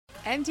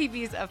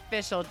MTV's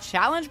official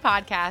Challenge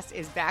podcast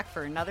is back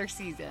for another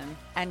season.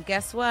 And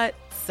guess what?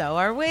 So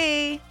are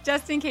we.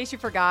 Just in case you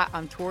forgot,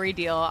 I'm Tori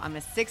Deal. I'm a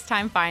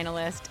 6-time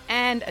finalist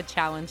and a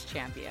Challenge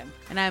champion.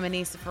 And I'm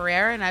Anissa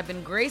Ferreira, and I've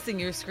been gracing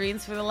your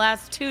screens for the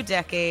last 2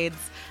 decades.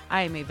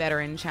 I am a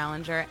veteran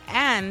challenger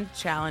and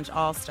Challenge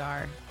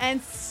All-Star.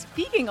 And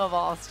speaking of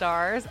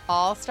All-Stars,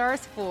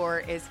 All-Stars 4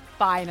 is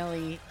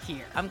finally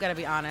here. I'm going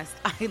to be honest.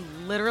 I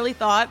literally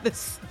thought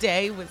this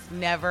day was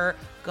never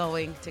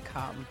going to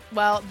come.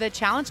 Well, the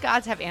Challenge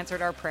gods have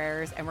answered our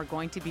prayers, and we're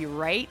going to be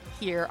right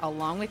here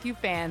along with you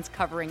fans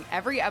covering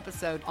every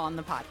episode on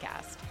the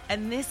podcast.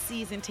 And this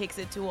season takes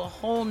it to a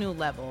whole new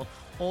level.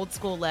 Old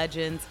school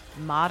legends,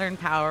 modern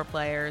power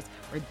players,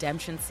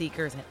 redemption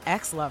seekers, and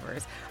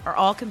ex-lovers are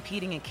all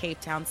competing in Cape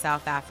Town,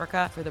 South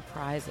Africa for the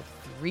prize of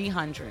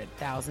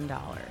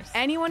 $300,000.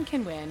 Anyone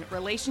can win,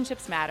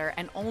 relationships matter,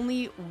 and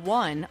only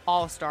one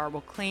All-Star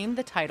will claim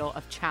the title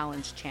of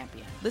Challenge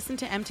champion. Listen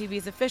to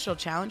MTV's official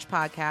Challenge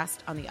podcast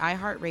on the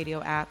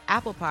iHeartRadio app,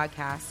 Apple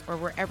Podcasts, or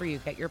wherever you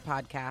get your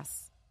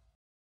podcasts.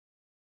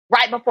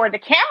 Right before the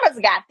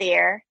cameras got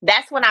there,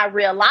 that's when I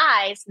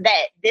realized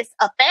that this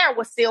affair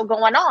was still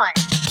going on.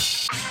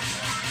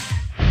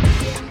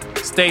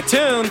 Stay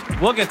tuned.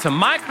 We'll get to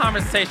my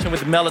conversation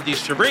with Melody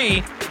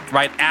Cherie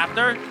right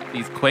after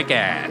these quick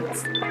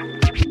ads.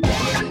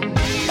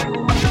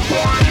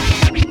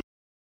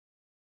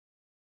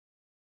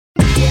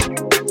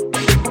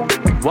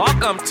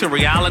 Welcome to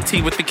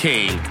Reality with the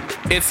King.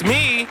 It's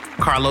me,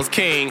 Carlos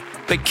King,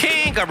 the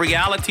king of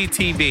reality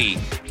TV,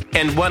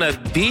 and one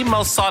of the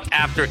most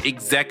sought-after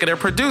executive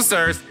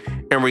producers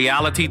in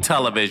reality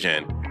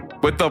television,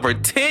 with over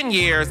 10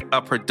 years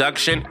of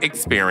production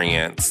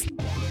experience.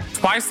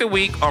 Twice a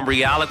week on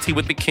Reality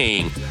with the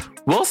King,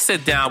 we'll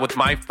sit down with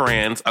my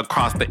friends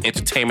across the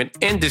entertainment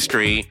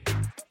industry,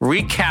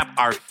 recap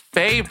our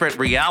favorite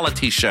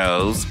reality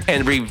shows,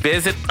 and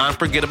revisit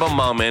unforgettable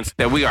moments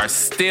that we are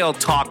still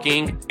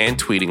talking and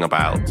tweeting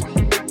about.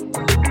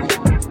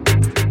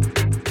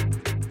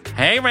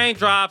 Hey,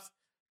 Raindrops.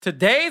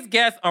 Today's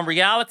guest on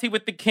Reality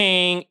with the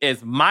King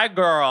is my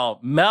girl,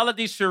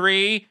 Melody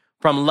Cherie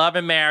from Love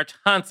and Marriage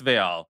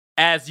Huntsville.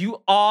 As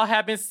you all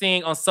have been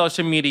seeing on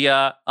social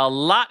media, a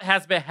lot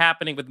has been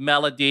happening with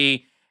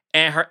Melody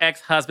and her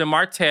ex-husband,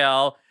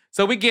 Martell.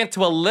 So we get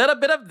into a little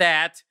bit of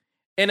that,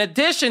 in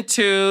addition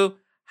to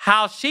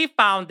how she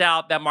found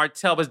out that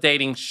Martell was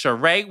dating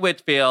Sheree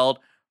Whitfield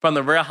from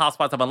the Real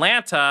Housewives of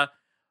Atlanta.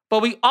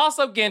 But we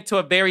also get into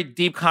a very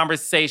deep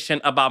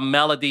conversation about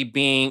Melody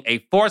being a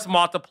force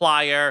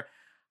multiplier,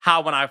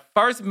 how when I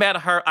first met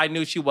her, I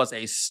knew she was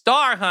a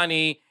star,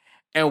 honey,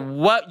 and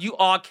what you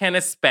all can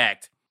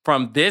expect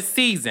from this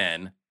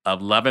season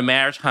of Love and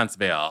Marriage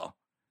Huntsville.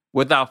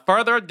 Without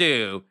further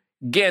ado,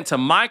 get into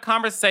my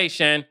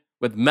conversation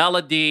with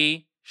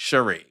Melody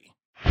Cherie.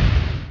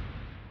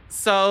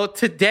 So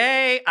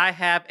today I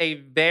have a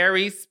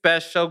very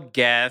special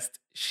guest.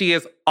 She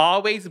is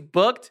always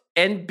booked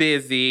and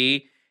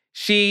busy.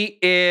 She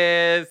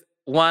is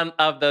one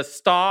of the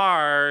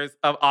stars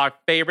of our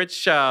favorite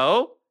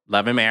show,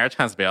 Love and Marriage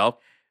Huntsville.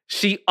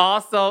 She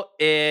also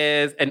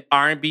is an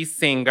R&B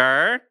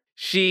singer.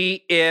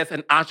 She is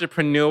an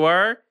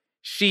entrepreneur.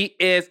 She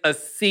is a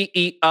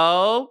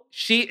CEO.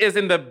 She is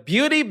in the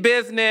beauty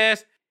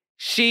business.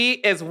 She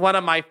is one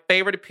of my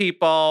favorite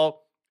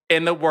people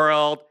in the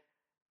world.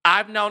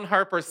 I've known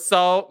her for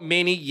so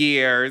many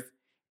years,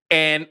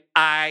 and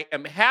I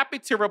am happy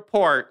to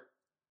report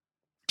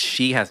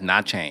she has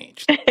not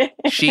changed.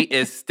 She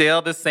is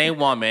still the same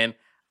woman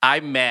I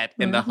met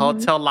in the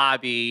hotel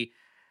lobby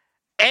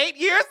 8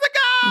 years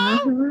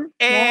ago.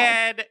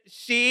 And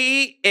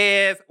she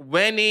is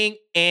winning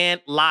in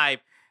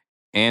life.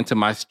 And to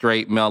my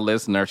straight male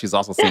listener, she's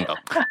also single.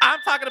 I'm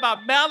talking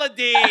about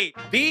Melody,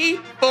 the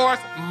force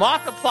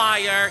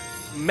multiplier,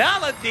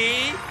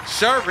 Melody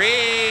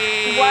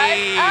Cherie.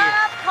 What's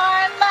up,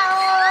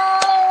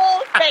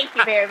 Carlo? Thank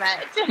you very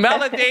much.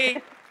 Melody,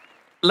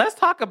 let's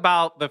talk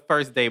about the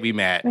first day we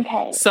met.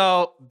 Okay.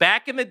 So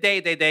back in the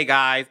day,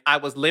 guys, I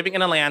was living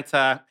in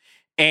Atlanta,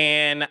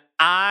 and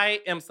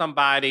I am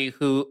somebody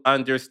who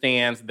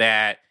understands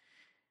that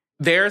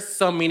there's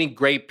so many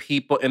great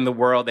people in the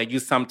world that you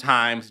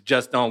sometimes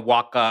just don't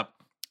walk up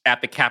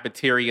at the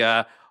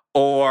cafeteria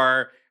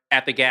or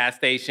at the gas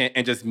station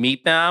and just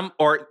meet them,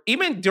 or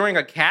even during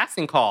a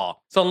casting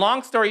call. So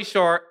long story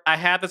short, I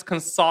had this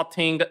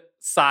consulting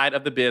side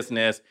of the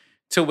business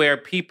to where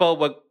people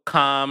would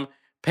come,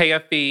 pay a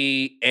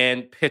fee,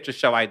 and pitch a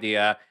show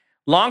idea.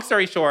 Long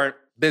story short,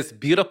 this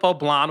beautiful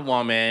blonde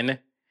woman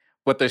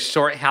with a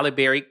short Halle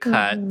Berry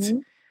cut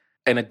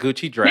and a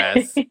Gucci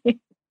dress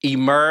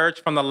emerged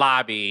from the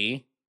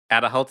lobby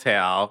at a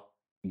hotel.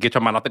 Get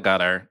your mind out the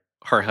gutter.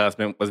 Her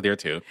husband was there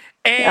too.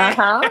 And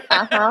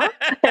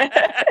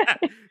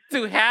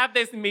to have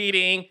this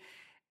meeting,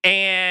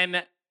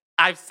 and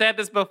I've said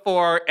this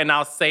before and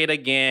I'll say it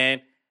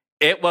again,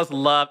 it was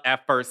love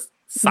at first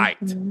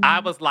sight. I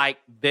was like,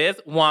 this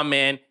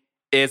woman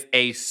is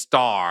a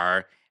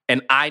star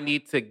and I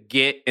need to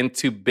get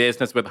into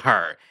business with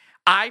her.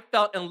 I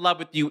fell in love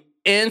with you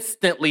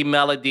instantly,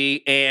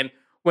 Melody. And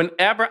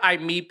whenever I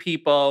meet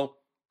people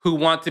who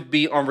want to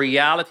be on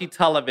reality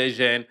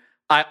television,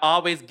 I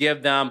always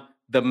give them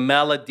the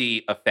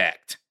Melody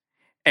effect.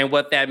 And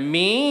what that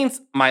means,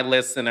 my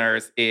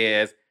listeners,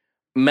 is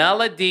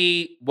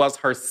Melody was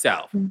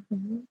herself.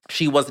 Mm-hmm.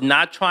 She was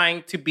not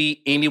trying to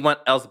be anyone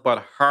else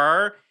but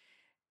her.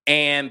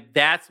 And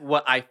that's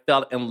what I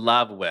fell in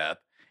love with.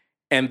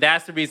 And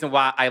that's the reason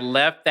why I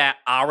left that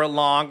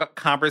hour-long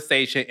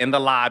conversation in the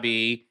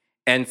lobby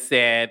and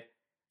said,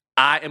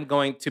 I am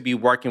going to be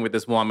working with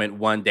this woman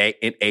one day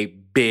in a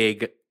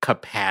big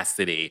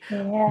capacity.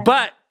 Yeah.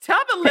 But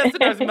tell the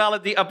listeners,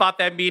 Melody, about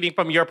that meeting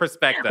from your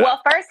perspective.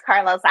 Well, first,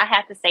 Carlos, I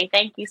have to say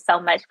thank you so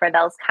much for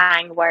those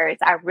kind words.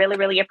 I really,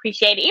 really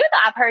appreciate it. Even though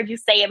I've heard you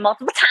say it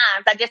multiple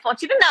times, I just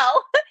want you to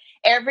know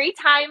every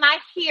time I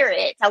hear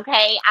it,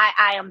 okay,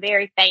 I am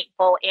very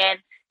thankful and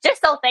just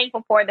so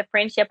thankful for the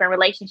friendship and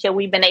relationship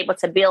we've been able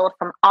to build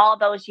from all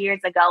those years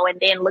ago. And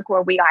then look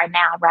where we are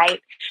now, right?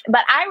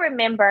 But I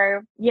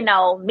remember,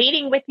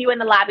 meeting with you in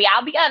the lobby.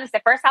 I'll be honest,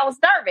 at first I was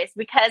nervous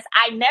because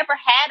I never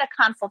had a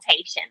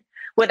consultation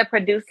with a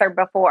producer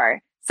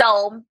before.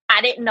 So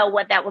I didn't know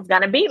what that was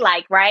going to be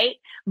like, right?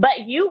 But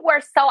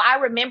I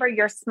remember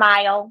your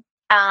smile.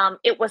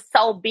 It was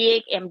so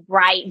big and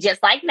bright,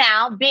 just like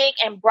now, big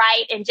and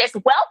bright and just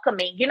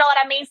welcoming. You know what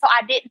I mean? So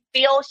I didn't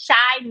feel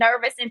shy,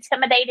 nervous,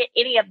 intimidated,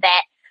 any of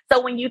that. So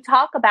when you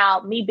talk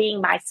about me being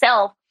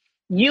myself,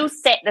 you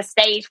set the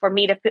stage for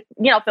me to,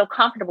 feel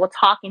comfortable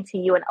talking to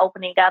you and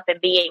opening up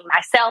and being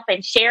myself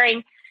and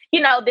sharing,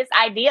 this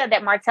idea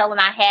that Martell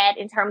and I had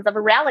in terms of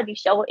a reality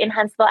show in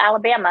Huntsville,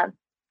 Alabama.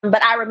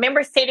 But I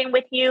remember sitting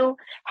with you,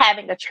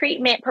 having a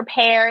treatment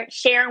prepared,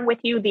 sharing with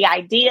you the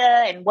idea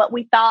and what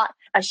we thought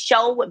a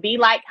show would be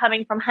like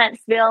coming from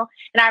Huntsville.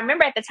 And I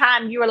remember at the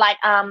time you were like,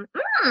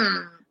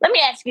 let me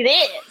ask you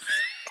this.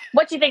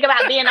 What you think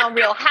about being on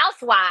Real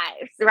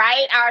Housewives,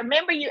 right? I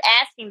remember you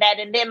asking that.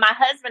 And then my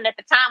husband at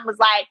the time was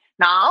like,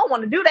 no, I don't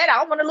want to do that. I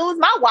don't want to lose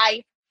my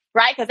wife.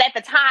 Right? Because at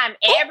the time,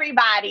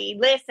 everybody,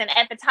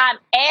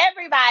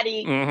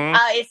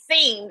 it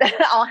seemed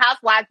on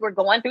Housewives were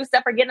going through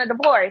stuff or getting a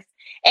divorce.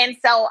 And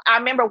so I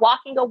remember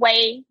walking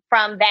away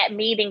from that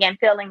meeting and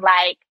feeling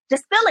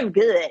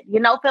good,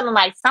 feeling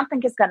like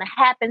something is going to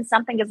happen.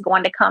 Something is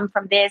going to come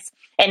from this.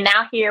 And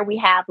now here we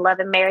have Love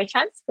and Marriage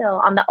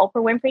Huntsville on the Oprah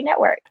Winfrey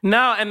Network.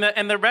 No,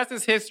 and the rest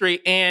is history.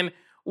 And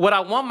what I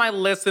want my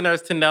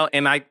listeners to know,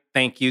 and I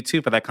thank you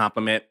too for that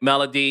compliment,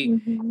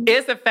 Melody,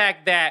 is the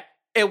fact that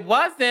it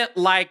wasn't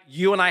like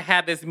you and I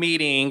had this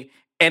meeting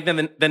and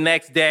then the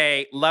next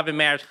day, Love and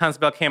Marriage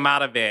Huntsville came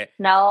out of it.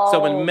 No. So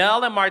when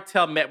Mel and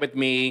Martell met with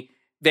me,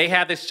 they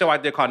had this show I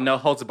did called No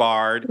Holds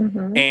Barred.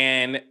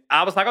 And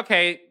I was like,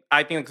 okay,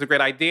 I think it's a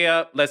great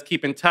idea. Let's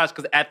keep in touch.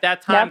 Because at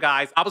that time,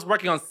 guys, I was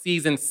working on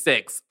season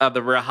 6 of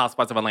The Real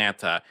Housewives of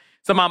Atlanta.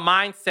 So my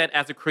mindset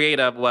as a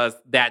creative was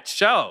that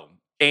show.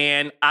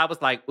 And I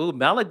was like, ooh,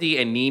 Melody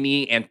and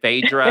Nene and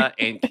Phaedra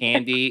and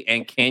Candy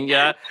and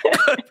Kenya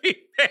could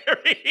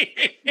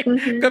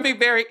be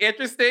very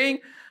interesting.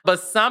 But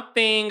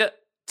something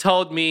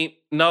told me,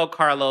 no,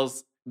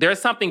 Carlos, there's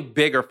something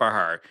bigger for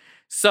her.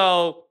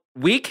 So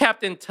we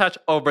kept in touch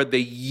over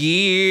the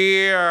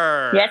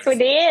years. Yes, we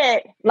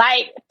did.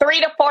 Like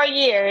 3 to 4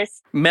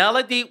 years.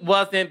 Melody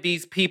wasn't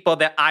these people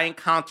that I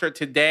encountered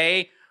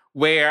today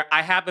where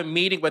I have a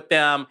meeting with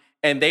them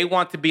and they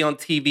want to be on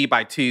TV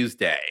by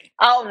Tuesday.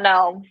 Oh,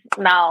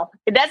 no.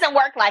 It doesn't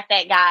work like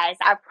that, guys.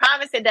 I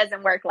promise it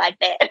doesn't work like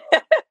that.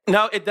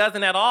 No, it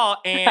doesn't at all.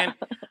 And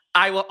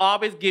I will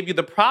always give you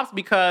the props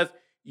because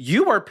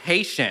you were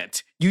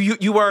patient.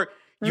 You're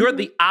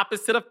the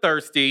opposite of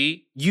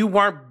thirsty. You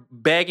weren't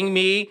begging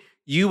me.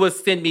 You would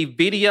send me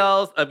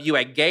videos of you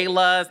at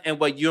galas and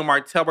what you and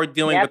Martell were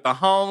doing with the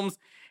homes.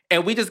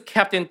 And we just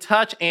kept in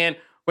touch. And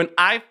when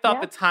I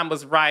felt the time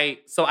was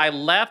right, so I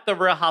left the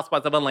Real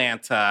Housewives of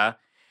Atlanta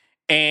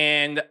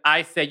and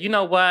I said, you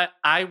know what?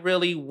 I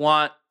really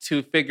want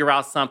to figure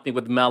out something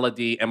with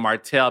Melody and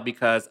Martell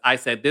because I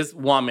said, this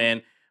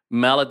woman,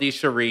 Melody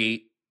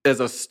Cherie,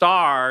 is a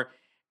star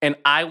and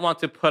I want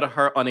to put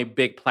her on a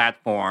big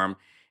platform.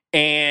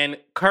 And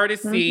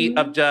courtesy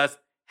of just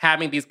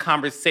having these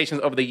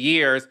conversations over the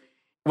years,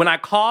 when I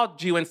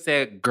called you and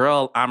said,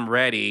 girl, I'm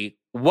ready,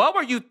 what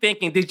were you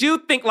thinking? Did you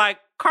think like,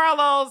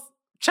 Carlos,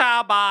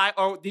 child bye?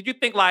 Or did you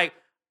think like,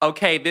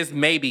 okay, this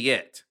may be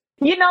it?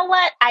 You know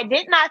what? I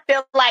did not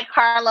feel like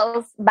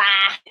Carlos bye.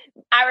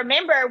 I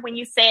remember when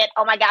you said,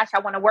 oh my gosh, I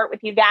want to work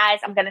with you guys.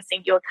 I'm going to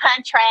send you a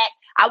contract.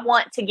 I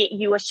want to get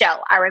you a show.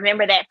 I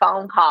remember that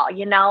phone call,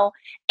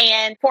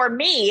 And for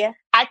me,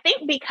 I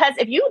think because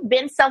if you've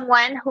been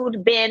someone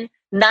who'd been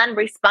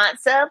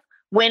non-responsive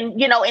when,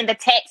 in the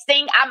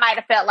texting, I might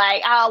have felt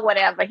like, oh,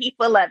 whatever, he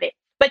full of it.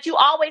 But you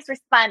always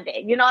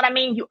responded. You know what I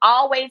mean? You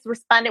always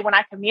responded when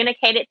I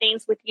communicated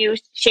things with you,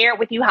 shared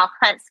with you how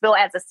Huntsville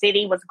as a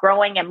city was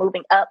growing and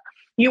moving up.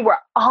 You were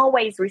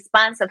always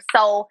responsive.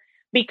 So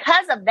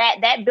because of that,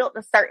 that built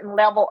a certain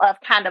level of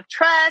kind of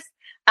trust,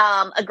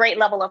 a great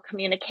level of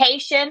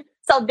communication.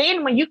 So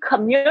then when you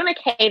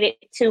communicated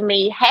to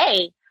me,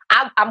 hey,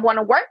 I want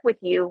to work with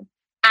you,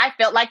 I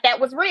felt like that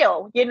was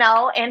real, you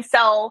know? And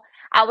so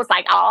I was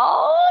like,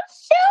 oh,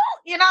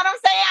 shoot. You know what I'm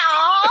saying?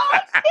 Oh,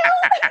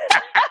 shoot.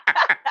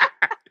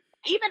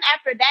 Even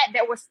after that,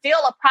 there was still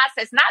a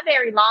process, not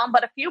very long,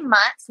 but a few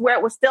months where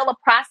it was still a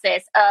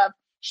process of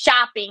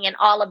shopping and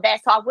all of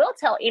that. So I will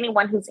tell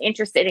anyone who's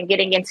interested in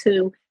getting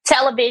into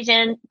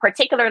television,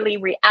 particularly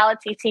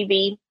reality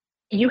TV,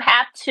 you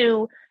have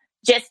to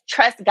just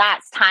trust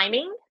God's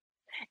timing.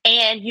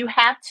 And you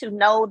have to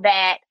know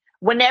that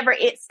whenever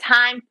it's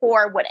time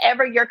for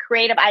whatever your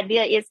creative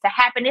idea is to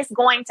happen, it's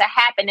going to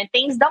happen. And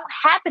things don't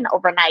happen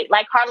overnight.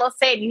 Like Carlos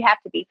said, you have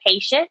to be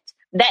patient.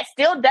 That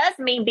still does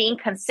mean being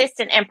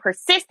consistent and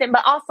persistent,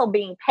 but also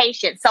being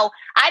patient. So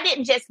I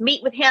didn't just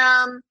meet with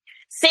him,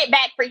 sit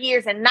back for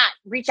years and not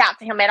reach out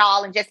to him at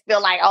all and just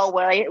feel like, oh,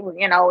 well,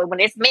 you know, when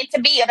it's meant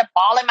to be, it'll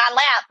fall in my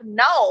lap.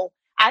 No,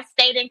 I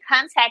stayed in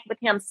contact with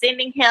him,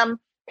 sending him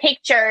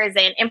pictures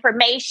and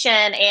information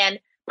and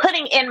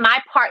putting in my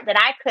part that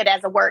I could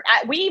as a work.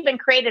 We even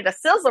created a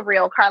sizzle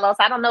reel, Carlos.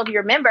 I don't know if you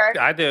remember.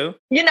 I do.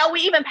 You know,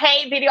 we even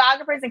paid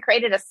videographers and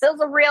created a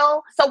sizzle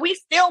reel. So we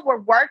still were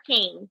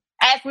working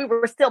as we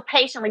were still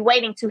patiently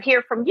waiting to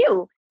hear from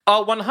you.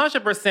 Oh,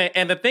 100%.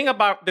 And the thing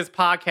about this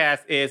podcast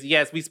is,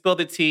 yes, we spill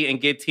the tea and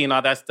get tea and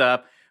all that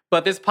stuff.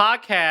 But this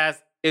podcast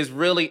is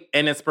really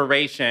an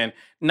inspiration,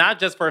 not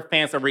just for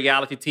fans of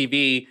reality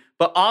TV,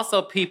 but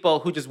also people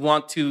who just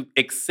want to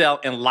excel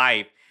in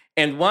life.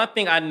 And one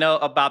thing I know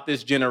about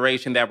this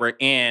generation that we're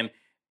in,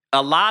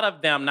 a lot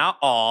of them, not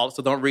all,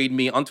 so don't read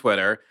me on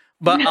Twitter,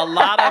 but a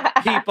lot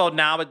of people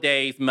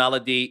nowadays,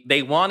 Melody,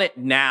 they want it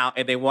now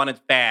and they want it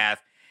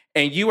fast.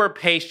 And you were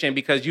patient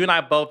because you and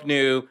I both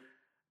knew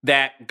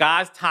that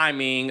God's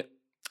timing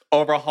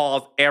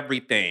overhauls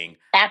everything.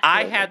 Absolutely.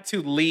 I had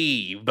to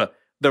leave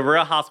the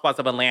Real Housewives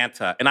of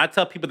Atlanta. And I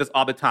tell people this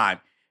all the time.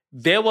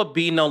 There will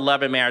be no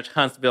Love and Marriage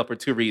Huntsville for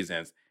two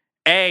reasons.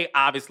 A,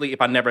 obviously, if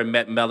I never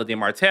met Melody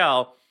and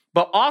Martell,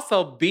 but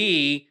also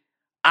B,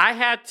 I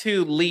had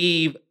to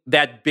leave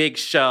that big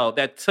show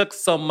that took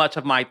so much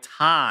of my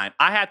time.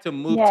 I had to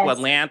move to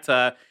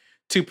Atlanta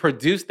to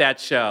produce that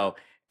show.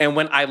 And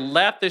when I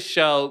left the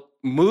show,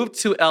 moved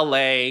to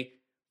LA,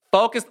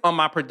 focused on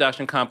my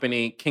production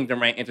company,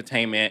 Kingdom Reign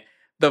Entertainment,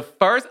 the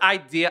first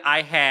idea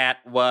I had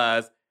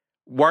was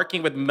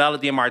working with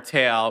Melody and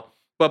Martell.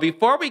 But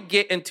before we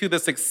get into the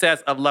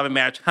success of Love and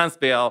Marriage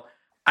Huntsville,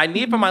 I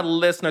need for my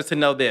listeners to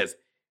know this.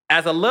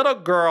 As a little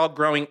girl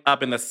growing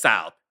up in the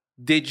South,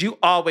 did you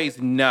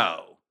always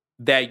know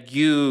that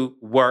you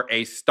were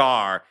a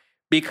star?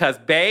 Because,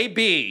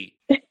 baby,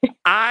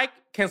 I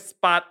can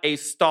spot a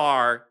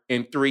star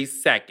in 3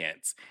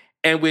 seconds.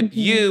 And with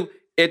you,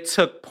 it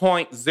took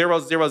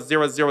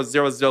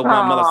 0.000001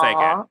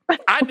 millisecond.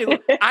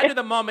 I knew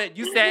the moment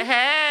you said,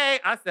 hey,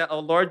 I said, oh,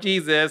 Lord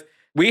Jesus,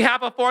 we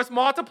have a force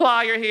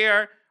multiplier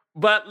here.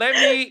 But let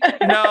me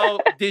know,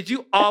 did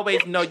you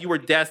always know you were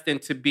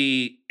destined to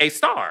be a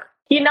star?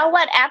 You know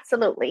what?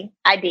 Absolutely.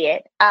 I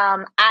did.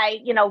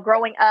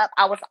 Growing up,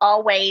 I was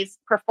always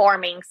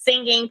performing,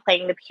 singing,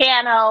 playing the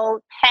piano,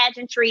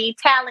 pageantry,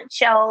 talent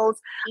shows.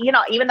 You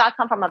know, even though I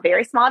come from a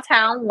very small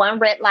town, one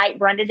red light,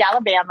 Brundage,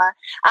 Alabama.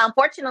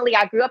 Fortunately,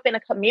 I grew up in a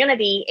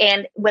community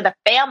and with a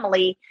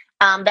family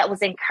that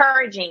was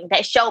encouraging,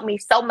 that showed me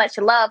so much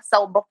love.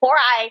 So before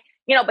I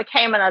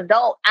became an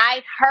adult,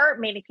 I heard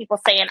many people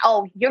saying,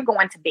 oh, you're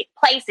going to big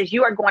places.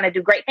 You are going to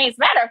do great things.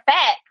 Matter of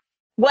fact,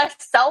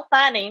 what's so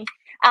funny,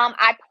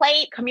 I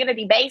played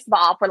community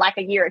baseball for like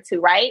a year or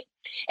two, right?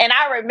 And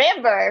I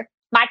remember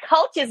my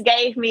coaches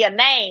gave me a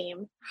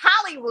name,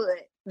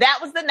 Hollywood. That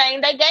was the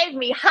name they gave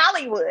me,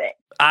 Hollywood.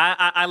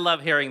 I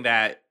love hearing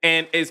that.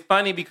 And it's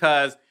funny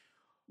because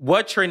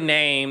what you're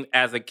named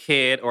as a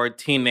kid or a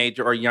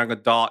teenager or a young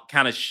adult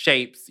kind of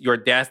shapes your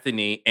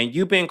destiny. And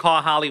you being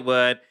called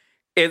Hollywood,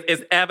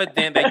 it's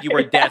evident that you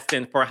were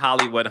destined for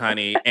Hollywood,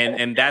 honey.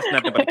 And that's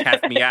nothing but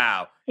catch me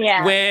out.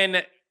 Yeah.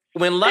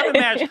 When Love and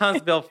Marriage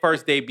Huntsville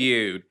first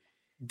debuted,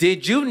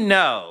 did you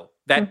know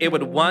that it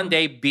would one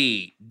day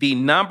be the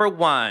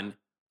 #1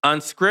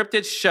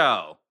 unscripted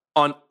show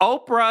on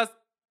Oprah's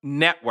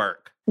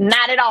network?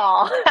 Not at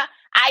all.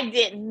 I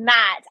did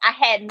not. I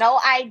had no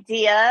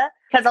idea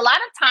because a lot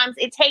of times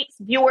it takes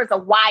viewers a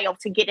while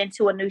to get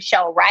into a new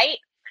show, right?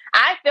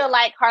 I feel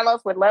like,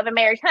 Carlos, with Love and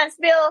Marriage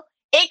Huntsville,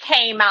 it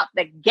came out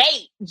the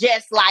gate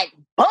just like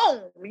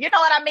boom. You know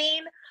what I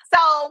mean?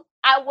 So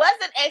I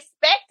wasn't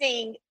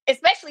expecting,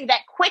 especially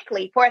that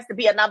quickly, for us to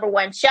be a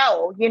 #1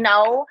 show, you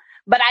know?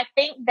 But I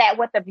think that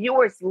what the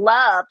viewers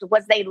loved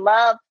was they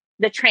loved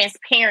the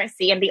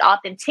transparency and the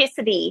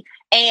authenticity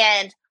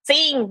and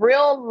seeing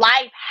real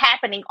life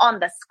happening on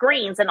the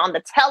screens and on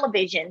the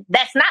television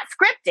that's not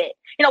scripted.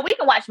 You know, we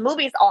can watch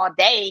movies all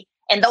day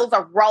and those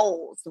are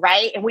roles,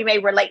 right? And we may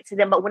relate to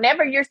them. But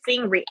whenever you're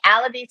seeing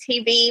reality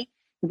TV,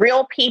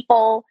 real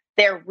people,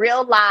 their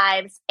real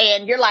lives,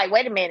 and you're like,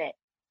 wait a minute,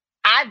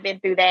 I've been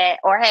through that.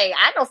 Or, hey,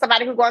 I know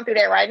somebody who's going through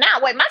that right now.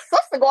 Wait, my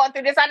sister going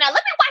through this right now. Let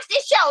me watch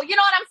this show. You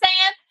know what I'm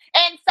saying?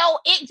 And so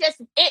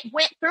it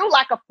went through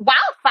like a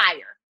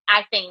wildfire,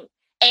 I think.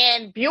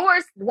 And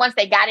viewers, once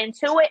they got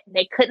into it,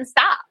 they couldn't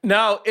stop.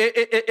 No,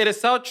 it is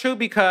so true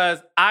because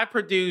I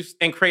produced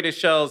and created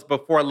shows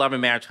before Love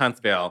and Marriage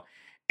Huntsville.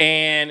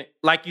 And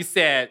like you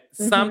said,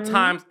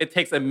 sometimes it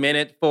takes a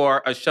minute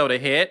for a show to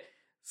hit.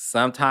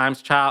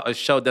 Sometimes, a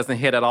show doesn't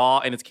hit at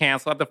all and it's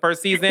canceled after the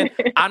first season.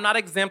 I'm not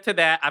exempt to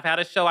that. I've had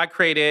a show I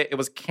created. It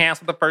was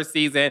canceled the first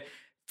season.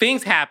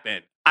 Things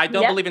happen. I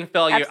don't believe in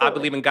failure. Absolutely. I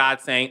believe in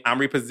God saying, I'm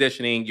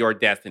repositioning your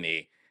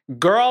destiny.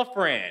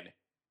 Girlfriend,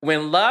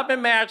 when Love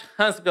and Marriage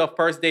Huntsville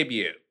first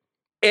debuted,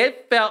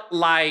 it felt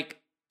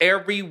like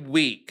every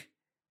week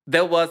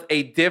there was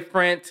a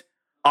different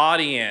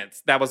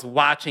audience that was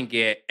watching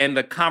it, and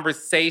the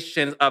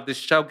conversations of the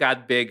show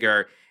got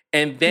bigger.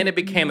 And then it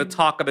became the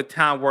talk of the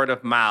town, word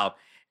of mouth.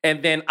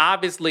 And then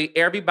obviously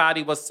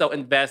everybody was so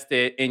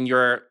invested in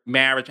your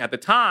marriage at the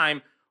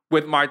time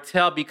with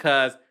Martell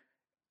because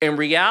in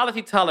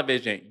reality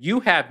television, you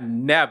have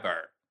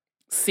never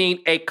seen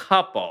a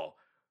couple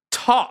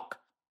talk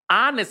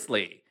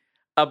honestly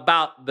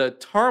about the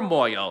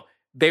turmoil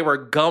they were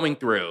going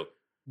through.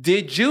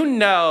 Did you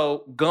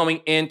know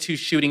going into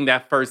shooting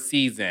that first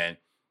season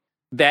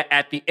that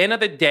at the end of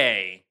the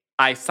day,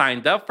 I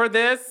signed up for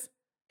this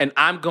and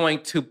I'm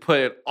going to put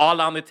it all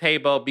on the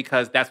table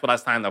because that's what I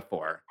signed up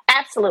for?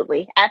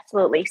 Absolutely.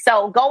 Absolutely.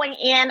 So going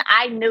in,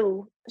 I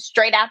knew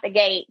straight out the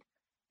gate,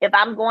 if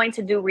I'm going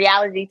to do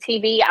reality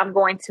TV, I'm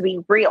going to be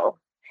real.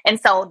 And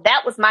so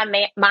that was my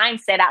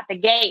mindset out the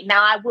gate.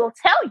 Now, I will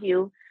tell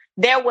you,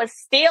 there was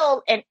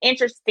still an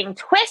interesting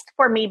twist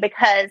for me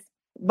because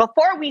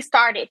before we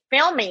started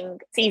filming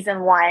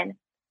season 1,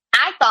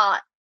 I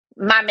thought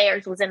my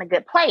marriage was in a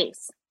good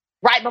place.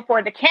 Right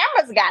before the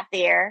cameras got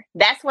there,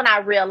 that's when I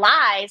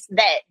realized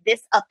that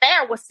this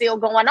affair was still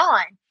going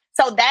on.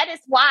 So that is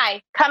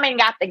why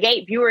coming out the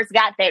gate, viewers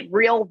got that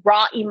real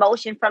raw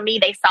emotion from me.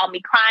 They saw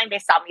me crying. They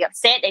saw me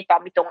upset. They saw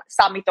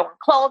me throwing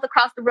clothes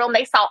across the room.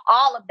 They saw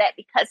all of that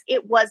because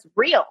it was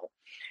real.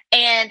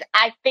 And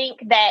I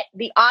think that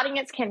the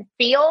audience can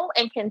feel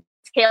and can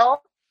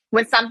tell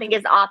when something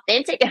is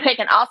authentic, and they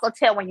can also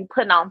tell when you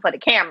put it on for the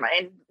camera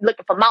and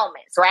looking for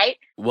moments, right?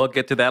 We'll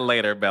get to that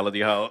later,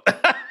 Melody Ho.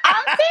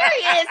 I'm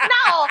serious.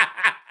 No.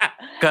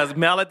 Because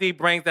Melody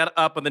brings that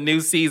up on the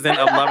new season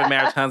of Love and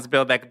Marriage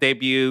Huntsville that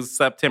debuts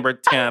September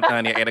 10th,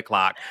 honey, at 8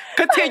 o'clock.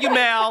 Continue,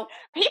 Mel.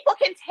 People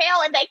can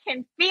tell and they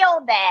can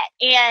feel that.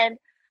 And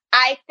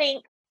I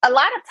think a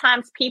lot of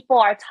times people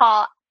are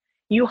taught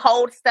you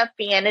hold stuff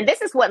in. And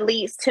this is what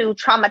leads to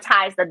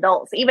traumatized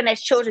adults. Even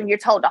as children, you're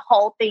told to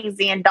hold things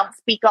in. Don't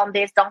speak on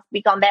this. Don't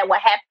speak on that. What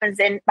happens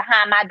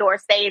behind my door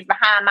stays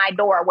behind my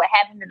door. What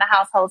happens in the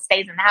household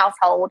stays in the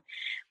household.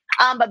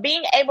 But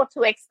being able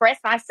to express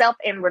myself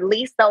and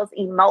release those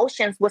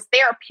emotions was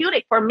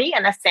therapeutic for me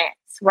in a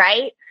sense,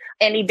 right?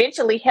 And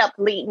eventually helped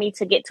lead me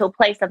to get to a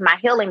place of my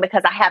healing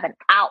because I have an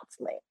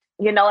outlet.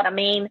 You know what I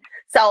mean?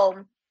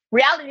 So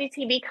reality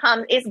TV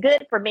is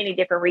good for many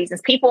different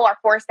reasons. People are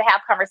forced to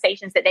have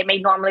conversations that they may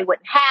normally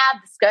wouldn't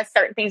have, discuss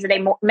certain things that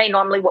they may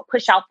normally would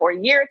push off for a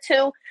year or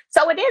two.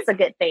 So it is a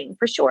good thing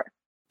for sure.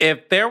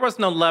 If there was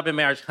no Love and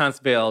Marriage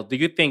Huntsville, do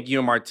you think you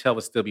and Martell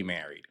would still be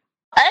married?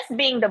 Us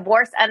being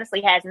divorced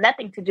honestly has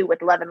nothing to do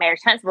with Love and Marriage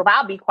Huntsville. But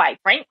I'll be quite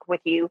frank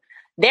with you.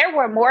 There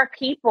were more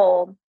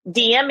people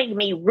DMing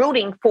me,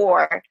 rooting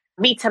for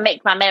me to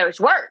make my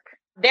marriage work.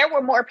 There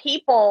were more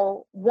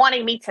people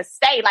wanting me to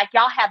stay. Like,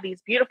 y'all have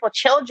these beautiful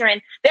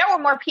children. There were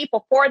more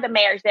people for the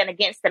marriage than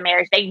against the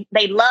marriage.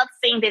 They loved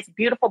seeing this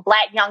beautiful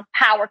Black young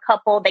power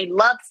couple. They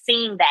loved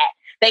seeing that.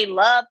 They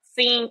loved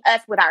seeing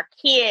us with our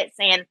kids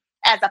and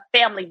as a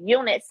family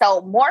unit.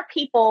 So more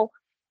people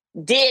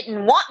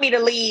didn't want me to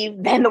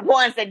leave than the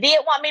ones that did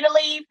want me to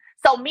leave.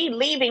 So me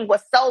leaving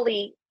was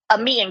solely a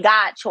me and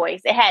God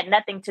choice. It had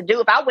nothing to do.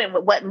 If I went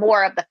with what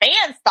more of the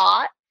fans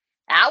thought,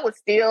 I would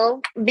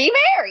still be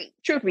married,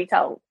 truth be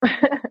told.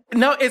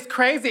 No, it's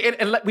crazy.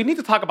 And we need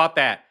to talk about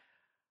that.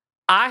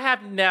 I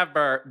have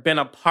never been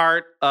a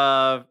part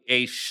of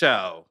a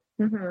show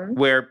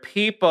where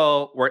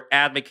people were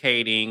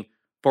advocating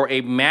for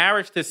a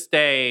marriage to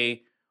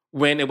stay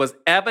when it was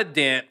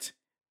evident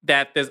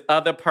that this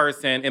other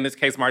person, in this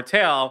case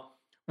Martell,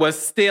 was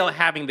still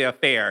having the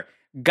affair,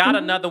 got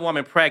another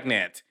woman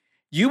pregnant.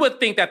 You would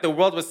think that the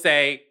world would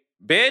say,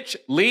 bitch,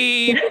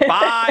 leave,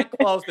 bye,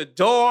 close the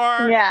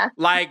door. Yeah.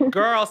 Like,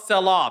 girl,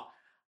 sell off.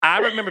 I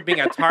remember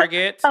being at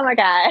Target. Oh my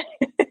God.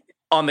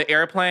 On the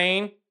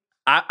airplane.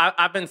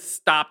 I've been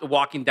stopped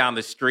walking down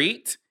the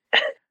street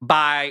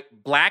by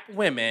Black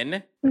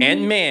women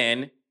and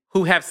men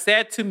who have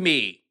said to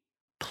me,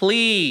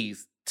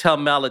 please tell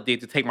Melody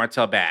to take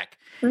Martell back.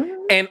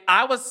 And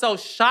I was so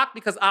shocked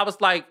because I was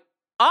like,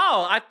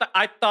 oh,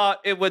 I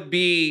thought it would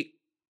be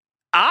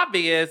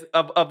obvious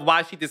of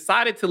why she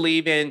decided to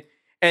leave.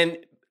 And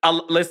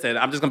listen,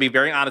 I'm just going to be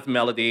very honest,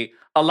 Melody.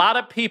 A lot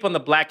of people in the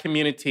Black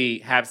community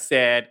have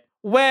said,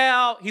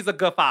 well, he's a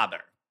good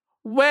father.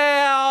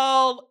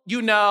 Well,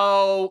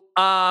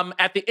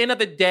 at the end of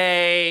the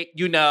day,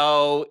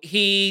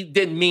 he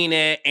didn't mean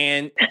it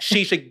and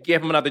she should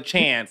give him another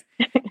chance.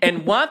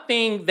 And one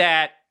thing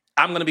that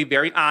I'm going to be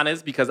very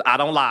honest because I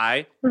don't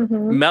lie.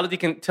 Mm-hmm. Melody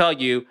can tell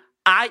you,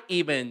 I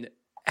even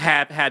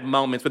have had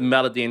moments with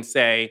Melody and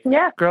say,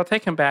 Yeah. girl,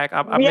 take him back.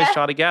 I Yeah. miss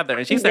y'all together.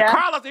 And she said, Yeah.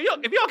 Carlos, if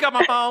you don't get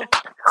my phone.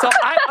 So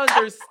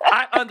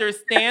I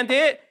understand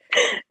it.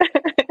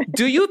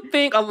 Do you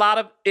think a lot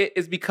of it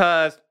is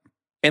because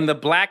in the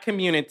Black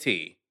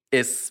community,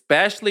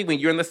 especially when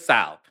you're in the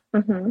South,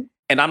 Mm-hmm.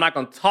 and I'm not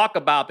going to talk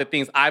about the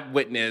things I've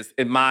witnessed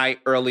in my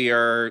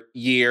earlier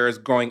years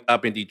growing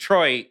up in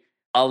Detroit,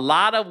 a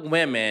lot of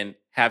women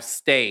have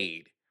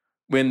stayed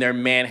when their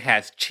man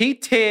has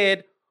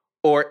cheated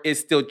or is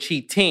still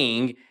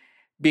cheating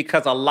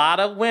because a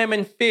lot of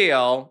women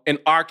feel in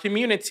our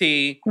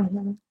community,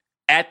 Mm-hmm.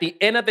 at the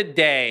end of the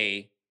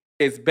day,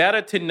 it's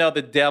better to know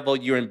the devil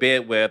you're in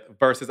bed with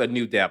versus a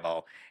new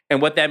devil.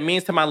 And what that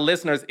means to my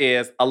listeners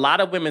is a lot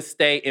of women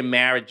stay in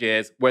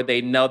marriages where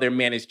they know their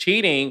man is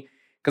cheating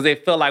because they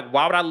feel like,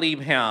 why would I leave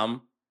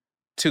him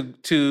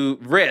to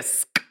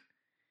risk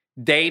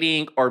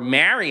dating or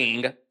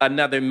marrying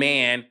another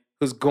man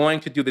who's going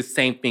to do the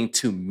same thing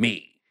to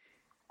me?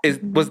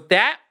 Was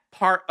that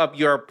part of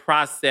your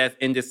process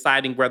in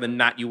deciding whether or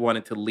not you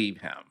wanted to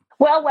leave him?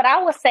 Well, what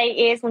I would say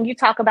is when you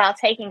talk about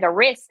taking a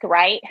risk,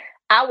 right?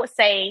 I would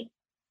say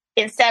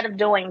instead of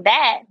doing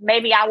that,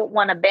 maybe I would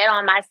want to bet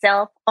on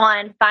myself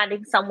on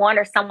finding someone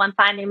or someone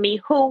finding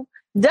me who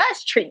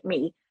does treat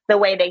me the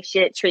way they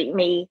should treat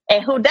me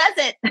and who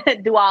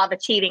doesn't do all the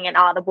cheating and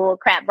all the bull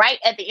crap, right?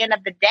 At the end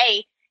of the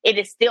day, it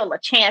is still a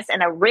chance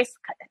and a risk,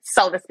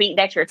 so to speak,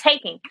 that you're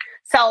taking.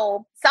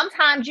 So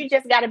sometimes you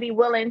just got to be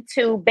willing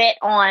to bet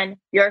on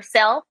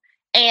yourself.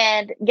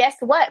 And guess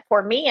what?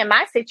 For me, in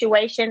my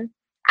situation,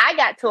 I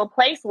got to a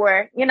place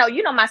where, you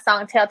know my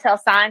song, Telltale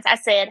Signs. I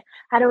said,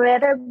 I'd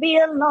rather be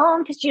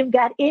alone because you've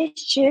got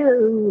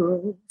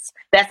issues.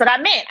 That's what I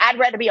meant. I'd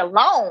rather be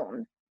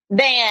alone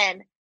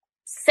than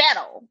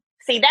settle.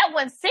 See, that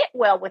wouldn't sit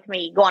well with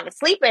me going to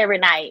sleep every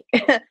night,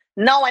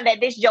 knowing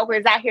that this joker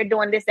is out here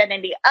doing this, that,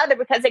 and the other,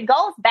 because it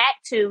goes back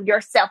to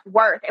your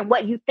self-worth and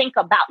what you think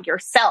about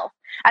yourself.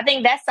 I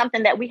think that's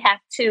something that we have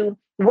to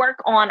work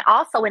on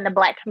also in the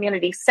Black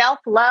community.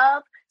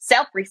 Self-love,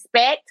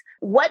 self-respect.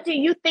 What do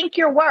you think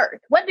you're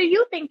worth? What do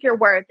you think you're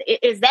worth?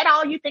 Is that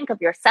all you think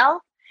of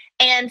yourself?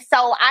 And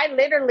so I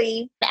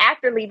literally,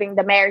 after leaving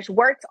the marriage,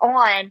 worked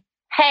on,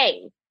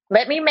 hey,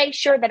 let me make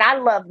sure that I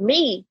love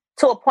me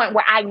to a point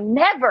where I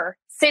never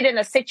sit in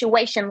a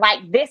situation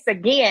like this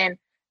again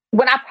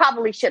when I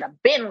probably should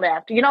have been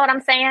left. You know what I'm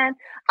saying?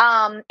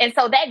 And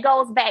so that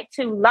goes back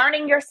to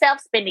learning yourself,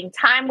 spending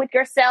time with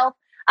yourself,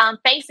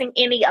 facing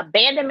any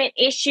abandonment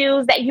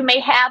issues that you may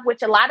have,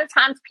 which a lot of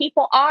times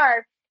people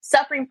are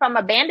suffering from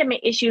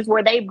abandonment issues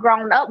where they've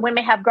grown up.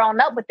 Women have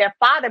grown up with their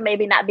father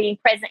maybe not being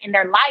present in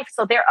their life.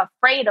 So they're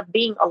afraid of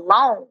being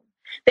alone.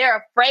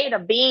 They're afraid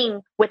of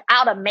being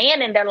without a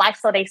man in their life.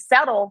 So they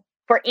settle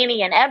for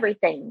any and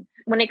everything.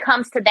 When it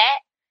comes to that,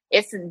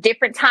 it's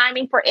different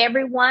timing for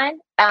everyone.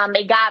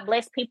 May God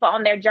bless people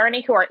on their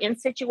journey who are in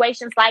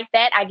situations like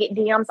that. I get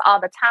DMs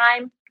all the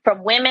time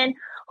from women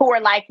who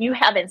are like, you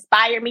have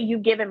inspired me.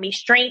 You've given me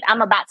strength.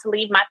 I'm about to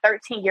leave my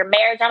 13-year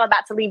marriage. I'm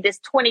about to leave this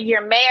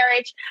 20-year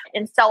marriage.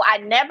 And so I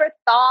never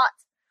thought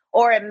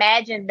or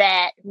imagined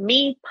that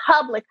me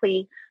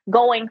publicly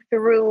going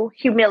through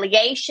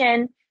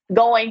humiliation,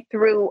 going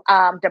through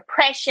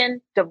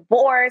depression,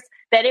 divorce,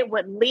 that it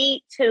would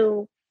lead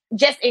to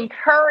just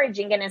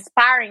encouraging and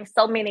inspiring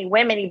so many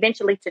women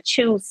eventually to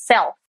choose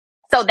self.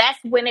 So that's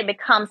when it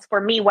becomes for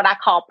me what I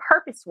call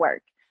purpose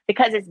work,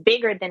 because it's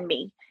bigger than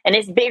me and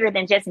it's bigger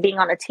than just being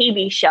on a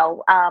TV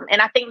show.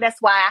 And I think that's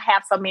why I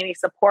have so many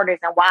supporters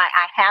and why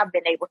I have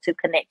been able to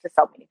connect to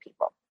so many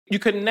people. You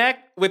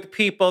connect with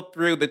people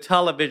through the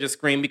television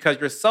screen because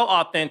you're so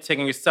authentic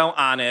and you're so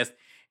honest.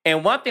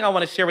 And one thing I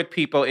want to share with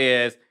people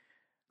is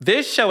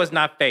this show is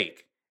not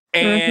fake.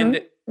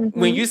 And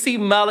when you see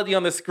Melody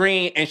on the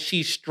screen and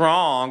she's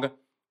strong,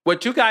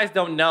 what you guys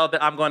don't know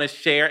that I'm going to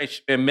share,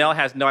 and Mel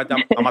has no idea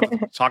I'm about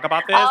to talk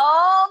about this.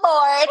 Oh,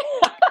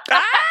 Lord.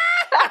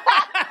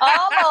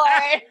 Oh,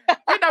 Lord.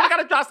 We got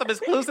to drop some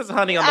exclusives,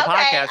 honey, on the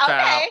podcast,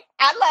 child. Okay,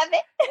 I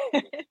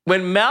love it.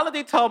 When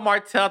Melody told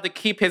Martell to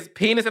keep his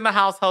penis in the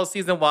household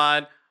season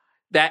 1,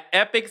 that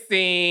epic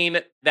scene,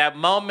 that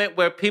moment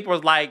where people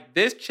was like,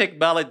 this chick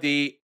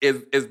Melody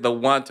is the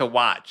one to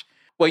watch.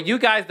 What you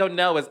guys don't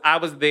know is I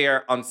was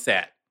there on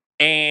set.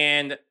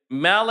 And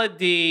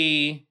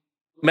Melody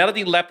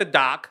left the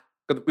dock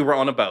because we were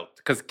on a boat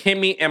because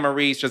Kimmy and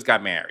Maurice just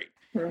got married.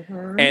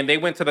 And they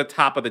went to the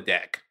top of the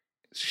deck.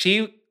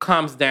 She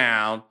comes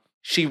down,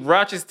 she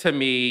rushes to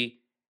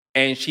me,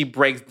 and she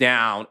breaks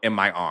down in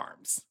my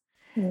arms.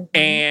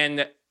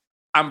 And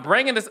I'm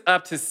bringing this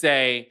up to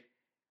say,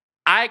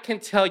 I can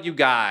tell you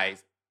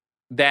guys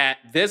that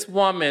this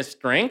woman's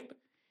strength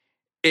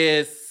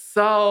is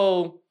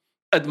so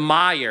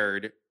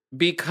admired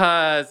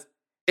because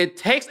it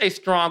takes a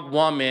strong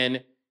woman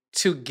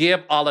to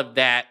give all of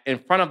that in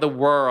front of the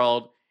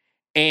world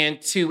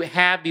and to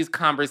have these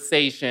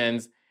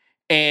conversations.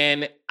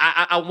 And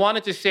I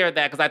wanted to share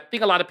that because I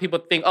think a lot of people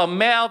think, oh,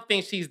 Mel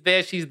thinks she's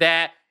this, she's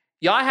that.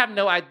 Y'all have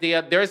no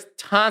idea. There's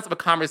tons of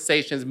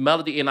conversations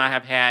Melody and I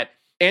have had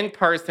in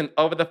person,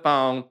 over the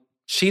phone.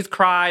 She's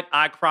cried,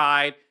 I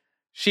cried.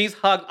 She's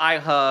hugged, I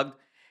hugged.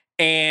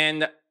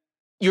 And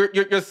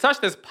you're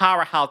such this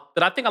powerhouse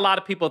that I think a lot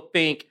of people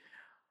think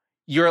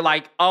you're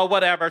like, oh,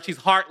 whatever, she's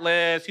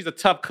heartless, she's a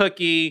tough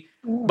cookie.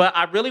 But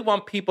I really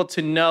want people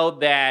to know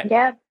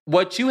that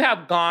what you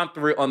have gone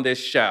through on this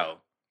show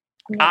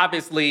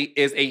obviously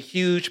is a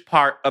huge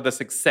part of the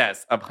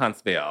success of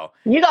Huntsville.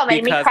 You're going to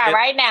make me cry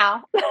right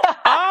now.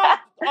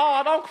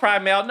 Oh, don't cry,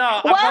 Mel.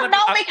 No. Well,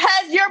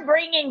 because you're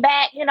bringing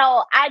back,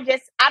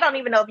 I don't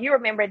even know if you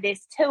remember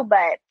this too,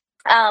 but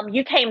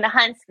you came to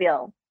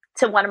Huntsville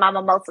to one of my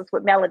Mimosas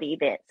with Melody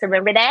events.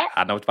 Remember that?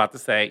 I know what you're about to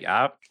say.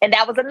 Yeah. And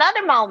that was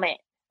another moment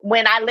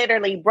when I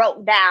literally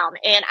broke down,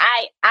 and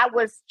I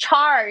was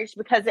charged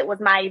because it was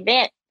my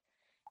event.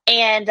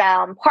 And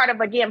part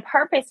of, again,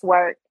 purpose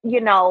work,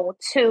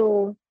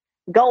 to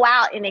go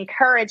out and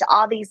encourage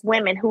all these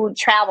women who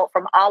traveled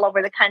from all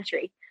over the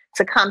country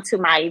to come to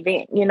my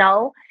event.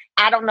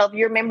 I don't know if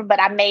you remember, but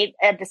I made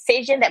a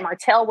decision that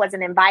Martell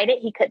wasn't invited.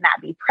 He could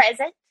not be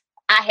present.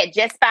 I had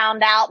just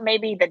found out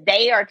maybe the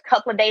day or a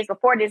couple of days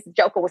before this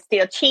Joker was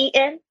still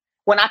cheating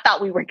when I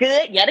thought we were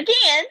good yet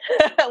again,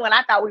 when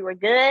I thought we were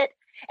good.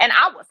 And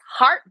I was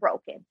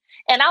heartbroken.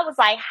 And I was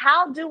like,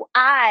 how do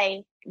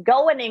I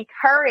go and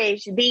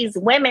encourage these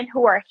women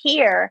who are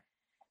here?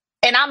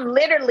 And I'm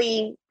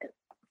literally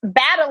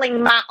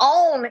battling my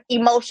own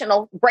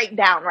emotional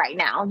breakdown right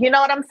now. You know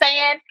what I'm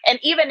saying? And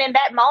even in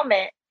that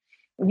moment,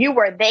 you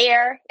were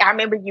there. I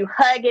remember you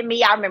hugging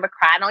me. I remember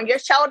crying on your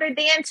shoulder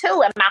then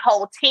too. And my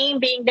whole team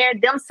being there,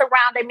 them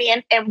surrounding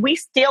me. And we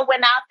still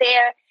went out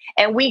there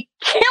and we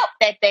killed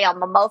that day on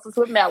Mimosas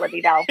with Melody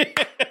though.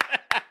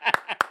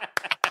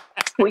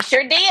 We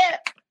sure did.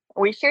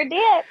 We sure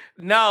did.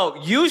 No,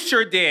 you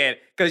sure did.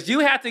 Because you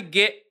had to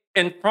get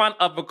in front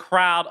of a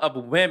crowd of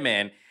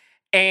women.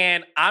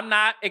 And I'm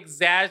not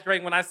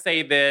exaggerating when I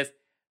say this.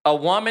 A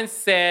woman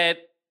said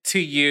to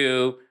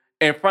you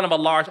in front of a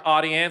large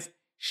audience,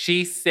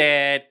 she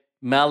said,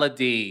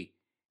 Melody,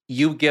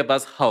 you give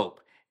us hope.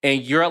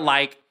 And you're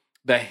like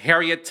the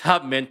Harriet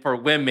Tubman for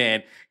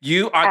women.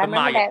 You are the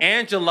Maya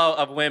Angelou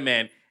of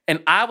women.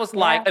 And I was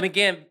like, and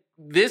again,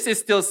 this is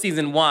still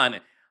season 1.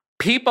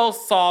 People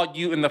saw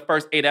you in the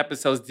first 8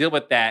 episodes deal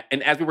with that.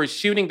 And as we were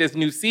shooting this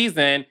new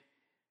season,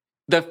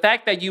 the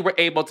fact that you were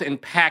able to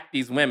impact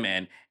these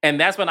women, and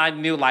that's when I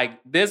knew, like,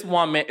 this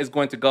woman is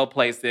going to go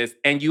places,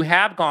 and you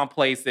have gone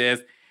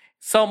places,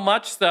 so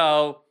much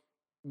so,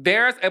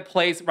 there's a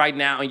place right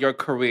now in your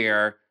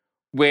career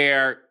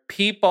where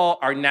people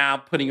are now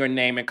putting your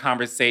name in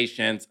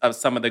conversations of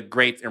some of the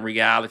greats in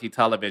reality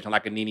television,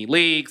 like a Nene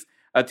Leakes,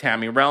 a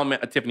Tammy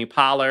Relman, a Tiffany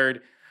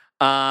Pollard.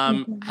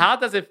 How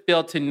does it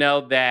feel to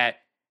know that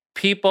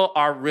people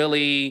are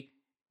really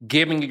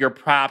giving you your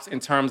props in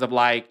terms of,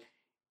 like,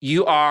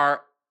 you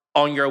are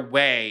on your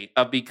way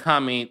of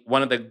becoming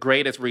one of the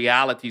greatest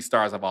reality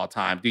stars of all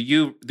time? Do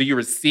you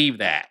receive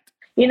that?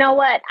 You know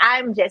what?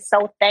 I'm just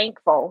so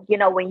thankful.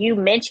 When you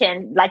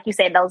mentioned, like you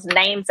said, those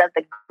names of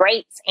the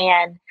greats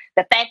and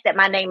the fact that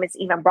my name is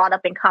even brought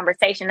up in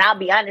conversation, I'll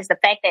be honest, the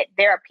fact that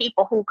there are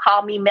people who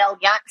call me Mel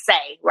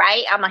Beyonce,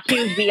 right? I'm a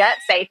huge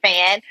Beyonce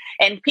fan,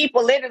 and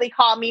people literally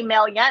call me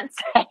Mel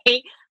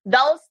Beyonce.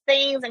 Those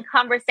things and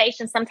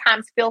conversations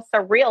sometimes feel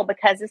surreal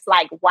because it's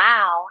like,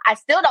 wow, I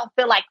still don't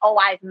feel like, oh,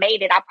 I've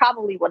made it. I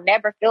probably will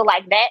never feel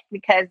like that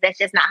because that's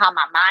just not how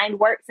my mind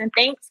works and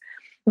thinks.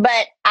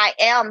 But I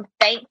am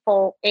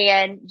thankful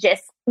and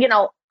just,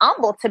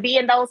 humbled to be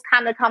in those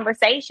kind of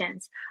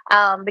conversations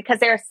because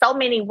there are so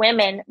many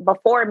women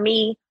before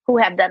me who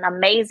have done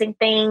amazing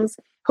things,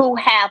 who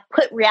have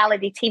put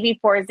reality TV,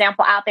 for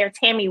example, out there.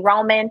 Tammy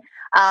Roman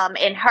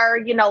and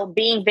her,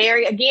 being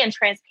very, again,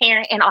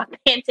 transparent and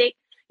authentic.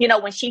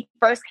 When she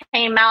first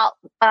came out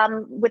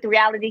with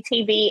reality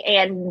TV,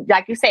 and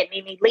like you said,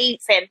 Nene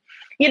Leakes, and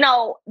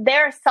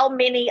there are so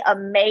many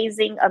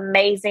amazing,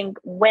 amazing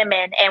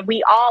women, and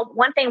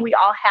one thing we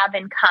all have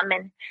in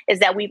common is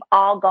that we've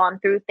all gone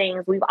through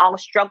things. We've all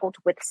struggled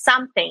with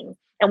something,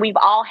 and we've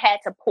all had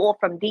to pull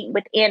from deep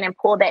within and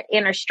pull that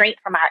inner strength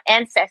from our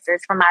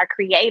ancestors, from our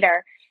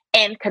Creator,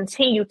 and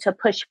continue to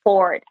push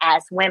forward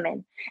as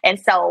women. And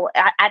so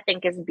I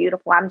think it's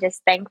beautiful. I'm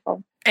just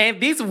thankful. And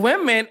these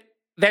women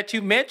that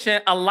you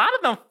mentioned, a lot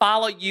of them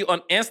follow you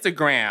on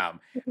Instagram.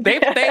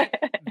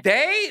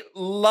 They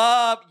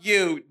love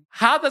you.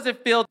 How does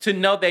it feel to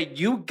know that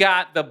you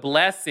got the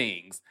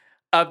blessings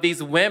of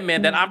these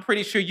women that I'm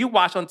pretty sure you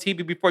watched on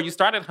TV before you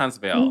started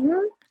Huntsville?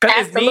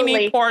 Because it's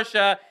Nene,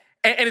 Portia,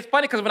 and it's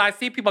funny because when I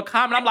see people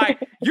comment, I'm like,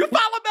 you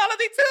follow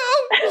Melody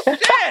too?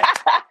 Shit!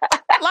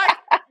 Like,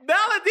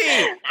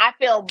 Melody! I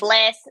feel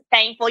blessed,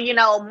 thankful.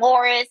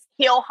 Morris,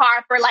 Hill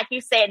Harper, like you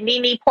said,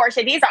 Nene,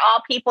 Portia, these are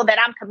all people that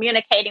I'm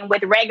communicating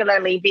with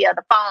regularly via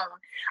the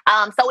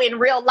phone. So in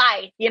real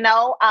life,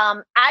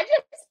 I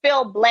just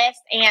feel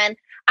blessed. And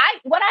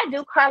what I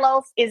do,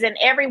 Carlos, is in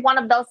every one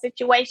of those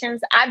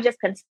situations, I've just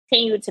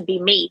continued to be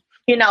me.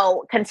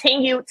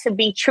 continue to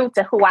be true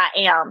to who I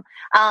am.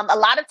 A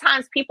lot of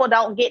times people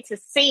don't get to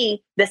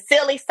see the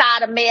silly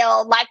side of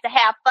Mel, like to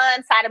have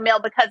fun side of Mel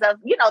because of,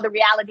 the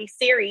reality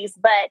series.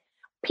 But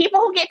people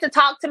who get to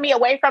talk to me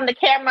away from the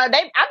camera,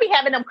 I be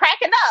having them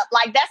cracking up.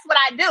 Like, that's what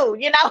I do,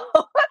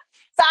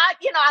 So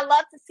I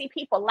love to see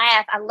people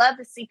laugh. I love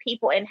to see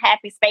people in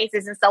happy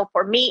spaces. And so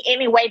for me,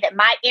 any way that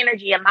my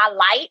energy and my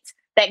light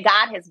that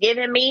God has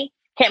given me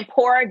can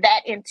pour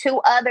that into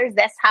others,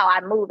 that's how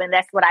I move and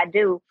that's what I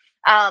do.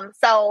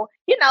 So,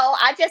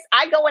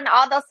 I go into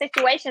all those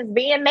situations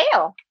being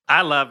Mel.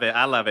 I love it.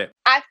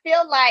 I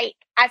feel like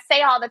I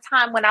say all the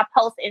time when I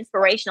post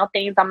inspirational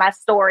things on my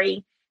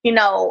story,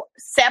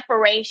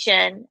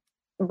 separation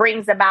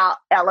brings about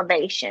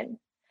elevation.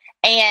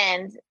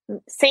 And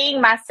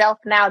seeing myself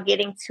now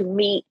getting to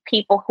meet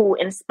people who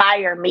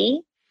inspire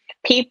me,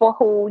 people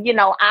who,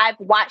 I've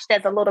watched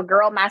as a little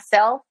girl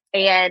myself.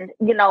 And,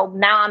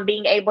 now I'm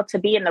being able to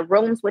be in the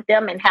rooms with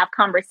them and have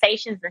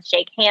conversations and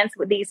shake hands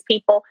with these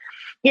people.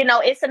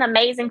 It's an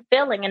amazing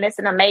feeling and it's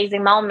an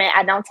amazing moment.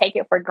 I don't take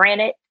it for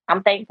granted.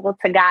 I'm thankful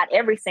to God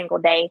every single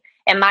day.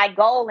 And my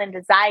goal and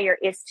desire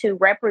is to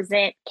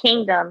represent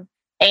kingdom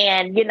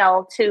and,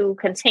 to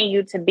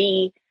continue to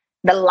be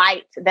the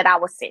light that I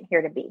was sent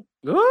here to be.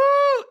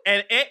 Ooh,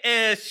 and it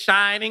is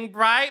shining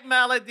bright,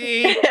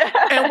 Melody.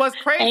 And what's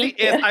crazy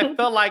is I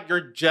feel like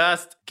you're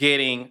just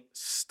getting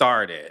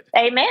started.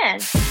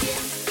 Amen.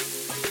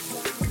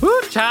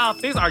 Woo,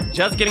 child, things are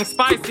just getting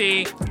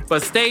spicy.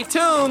 But stay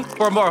tuned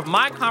for more of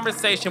my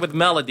conversation with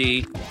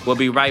Melody. We'll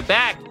be right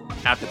back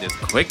after this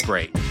quick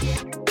break.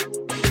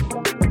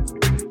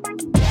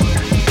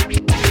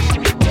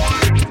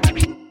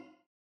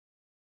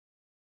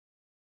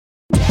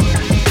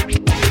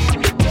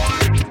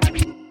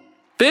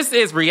 This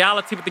is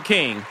Reality with the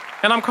King,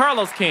 and I'm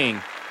Carlos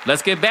King.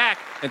 Let's get back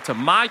into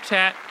my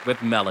chat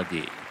with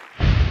Melody.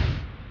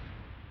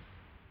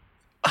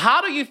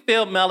 How do you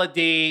feel,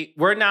 Melody?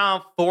 We're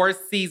now 4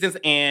 seasons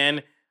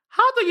in.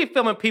 How do you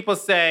feel when people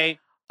say,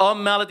 oh,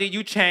 Melody,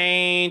 you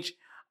change.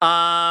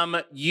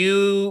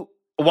 You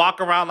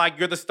walk around like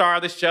you're the star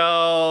of the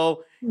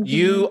show. Mm-hmm.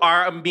 You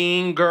are a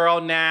mean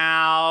girl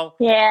now.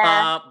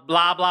 Yeah.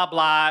 Blah, blah,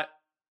 blah.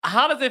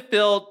 How does it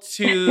feel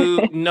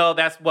to know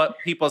that's what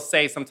people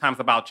say sometimes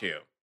about you?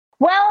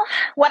 Well,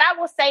 what I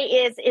will say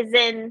is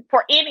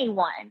for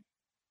anyone,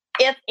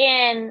 if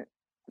in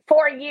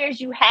 4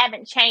 years you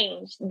haven't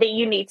changed, then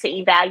you need to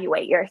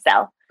evaluate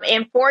yourself.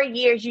 In 4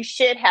 years, you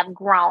should have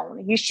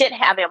grown. You should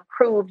have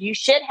improved. You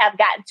should have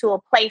gotten to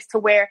a place to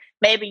where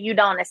maybe you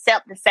don't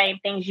accept the same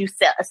things you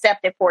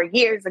accepted 4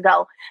 years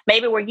ago.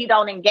 Maybe where you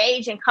don't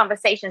engage in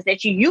conversations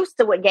that you used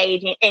to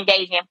engage in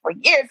 4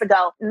 years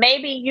ago.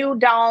 Maybe you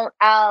don't,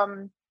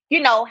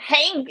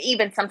 hang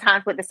even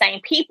sometimes with the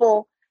same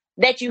people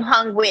that you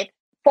hung with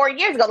 4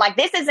 years ago. Like,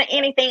 this isn't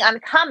anything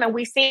uncommon.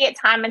 We see it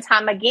time and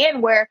time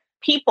again where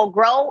people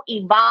grow,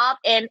 evolve,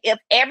 and if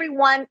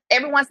everyone's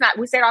not,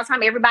 we say it all the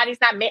time, everybody's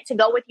not meant to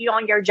go with you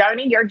on your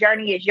journey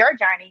is your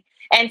journey.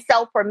 And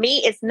so for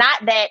me, it's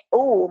not that,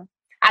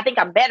 I think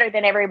I'm better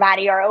than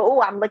everybody,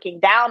 or, I'm looking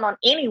down on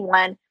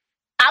anyone.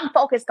 I'm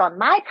focused on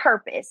my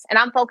purpose and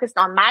I'm focused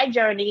on my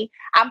journey.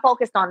 I'm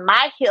focused on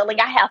my healing.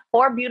 I have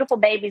 4 beautiful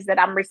babies that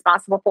I'm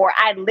responsible for.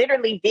 I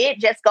literally did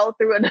just go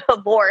through a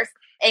divorce,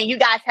 and you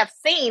guys have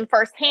seen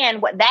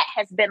firsthand what that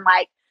has been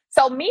like.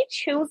 So me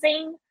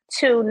choosing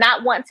to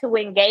not want to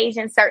engage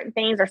in certain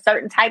things or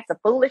certain types of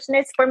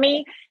foolishness, for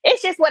me,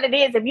 it's just what it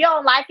is. If you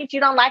don't like it, you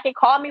don't like it.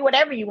 Call me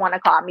whatever you want to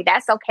call me.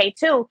 That's okay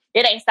too.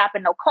 It ain't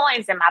stopping no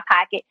coins in my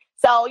pocket.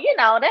 So,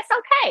 that's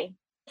okay.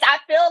 I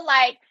feel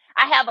like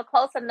I have a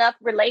close enough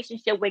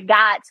relationship with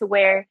God to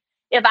where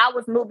if I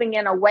was moving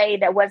in a way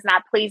that was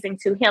not pleasing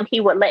to him, he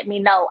would let me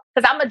know.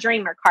 Because I'm a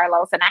dreamer,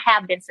 Carlos, and I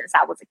have been since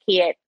I was a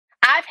kid.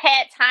 I've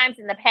had times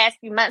in the past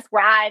few months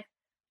where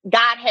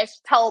God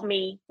has told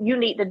me, you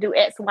need to do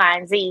X, Y,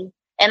 and Z.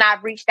 And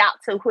I've reached out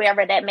to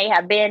whoever that may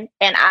have been.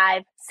 And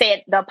I've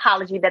said the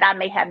apology that I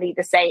may have need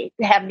to say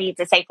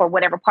for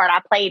whatever part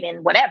I played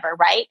in, whatever.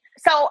 Right.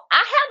 So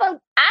I have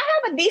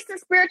a decent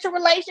spiritual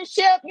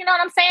relationship. You know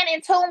what I'm saying?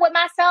 In tune with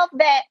myself,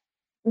 that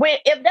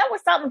if there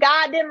was something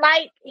God didn't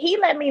like, he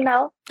let me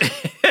know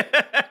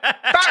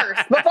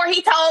first before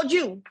he told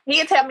you.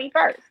 He'd tell me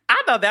first.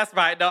 I know that's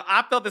right. No,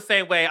 I feel the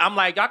same way. I'm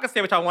like, y'all can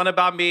say what y'all want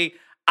about me.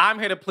 I'm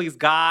here to please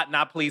God,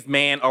 not please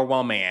man or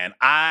woman.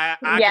 I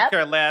can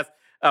care less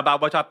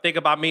about what y'all think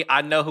about me.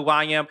 I know who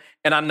I am,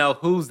 and I know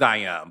whose I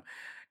am.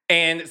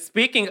 And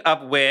speaking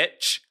of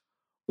which,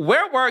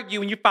 where were you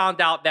when you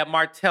found out that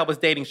Martell was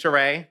dating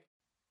Sheree?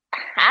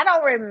 I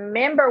don't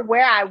remember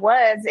where I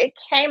was. It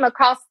came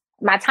across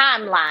my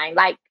timeline.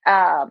 Like,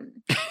 I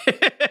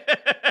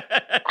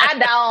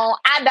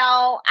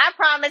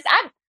promise.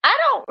 I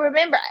don't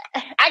remember.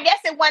 I guess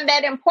it wasn't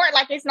that important.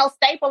 Like, it's no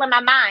staple in my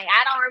mind.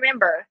 I don't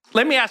remember.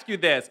 Let me ask you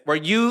this. Were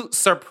you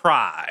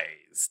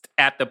surprised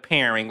at the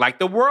pairing like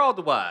the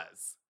world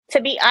was?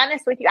 To be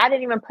honest with you, I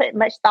didn't even put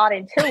much thought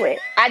into it.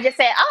 I just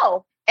said,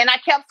 oh, and I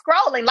kept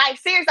scrolling. Like,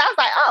 seriously, I was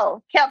like,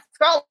 oh, kept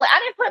scrolling. I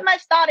didn't put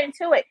much thought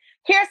into it.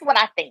 Here's what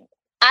I think.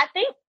 I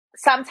think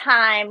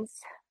sometimes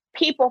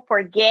people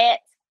forget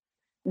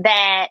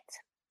that,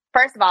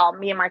 first of all,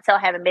 me and Martell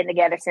haven't been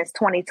together since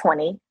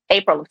 2020,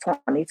 April of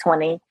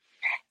 2020.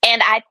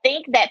 And I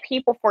think that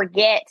people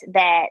forget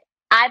that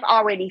I've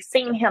already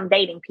seen him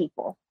dating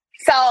people.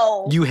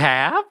 So You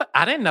have?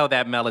 I didn't know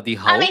that, Melody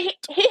Holt. I mean,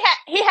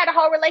 he had a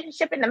whole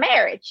relationship in the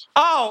marriage.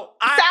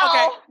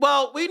 Okay.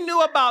 Well, we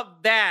knew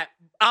about that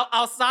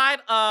outside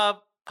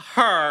of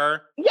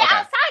her. Yeah, Okay.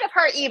 outside of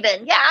her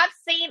even. Yeah, I've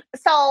seen.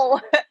 So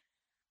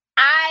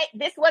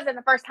this wasn't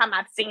the first time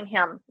I've seen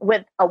him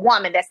with a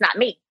woman that's not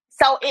me.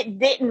 So it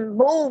didn't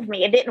move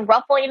me. It didn't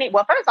ruffle any.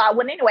 Well, first of all, I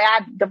wouldn't anyway.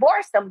 I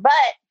divorced him, but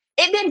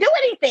it didn't do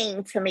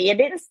anything to me. It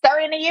didn't stir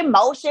any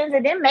emotions.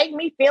 It didn't make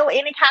me feel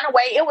any kind of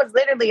way. It was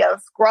literally a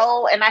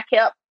scroll, and I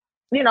kept,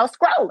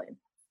 scrolling.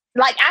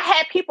 Like, I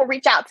had people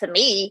reach out to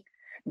me,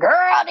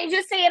 girl, did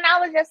you see? And I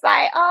was just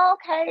like, oh,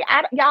 okay.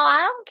 I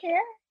don't care.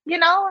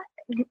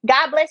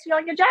 God bless you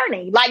on your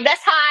journey. Like,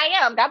 that's how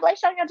I am. God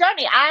bless you on your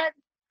journey. I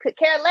could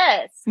care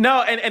less.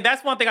 No, and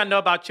that's one thing I know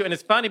about you. And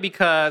it's funny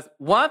because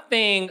one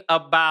thing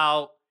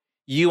about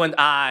you and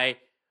I,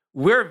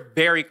 we're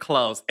very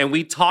close. And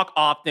we talk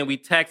often, we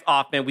text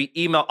often, we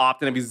email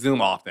often, and we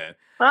Zoom often.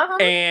 Uh-huh.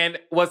 And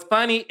what's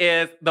funny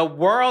is the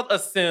world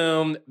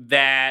assumed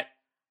that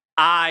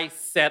I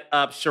set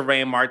up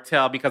Sheree and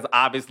Martell because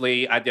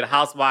obviously I did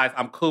Housewives.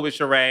 I'm cool with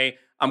Sheree.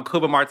 I'm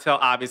cool with Martell,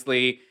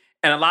 obviously.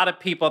 And a lot of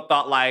people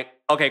thought like,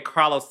 okay,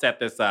 Carlos set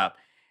this up.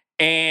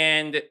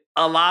 And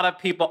a lot of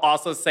people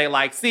also say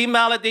like, see,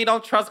 Melody,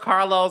 don't trust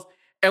Carlos.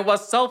 And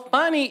what's so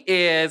funny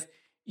is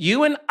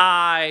you and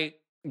I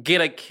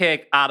get a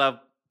kick out of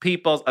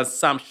people's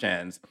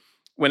assumptions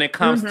when it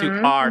comes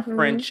to our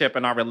friendship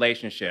and our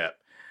relationship.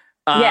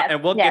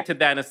 And we'll get to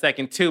that in a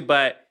second too.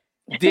 But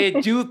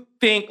did you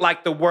think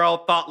like the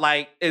world thought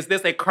like, is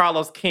this a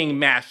Carlos King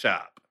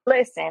mashup?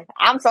 Listen,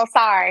 I'm so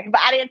sorry, but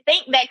I didn't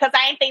think that because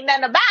I ain't think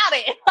nothing about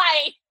it.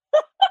 Like,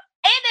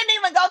 it didn't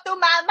even go through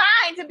my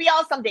mind to be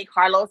on something.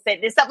 Carlos said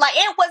this stuff. Like,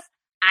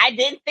 I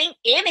didn't think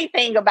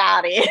anything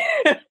about it.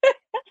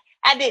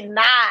 I did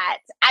not.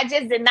 I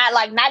just did not,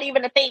 like, not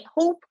even to think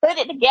who put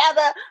it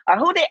together or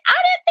who did. I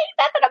didn't think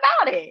nothing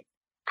about it.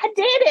 I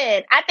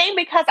didn't. I think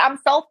because I'm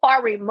so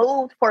far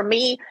removed for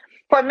me,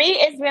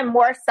 it's been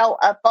more so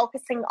of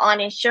focusing on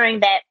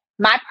ensuring that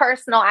my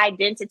personal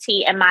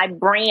identity and my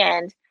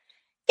brand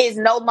is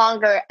no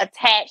longer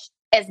attached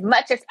as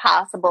much as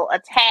possible,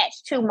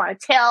 attached to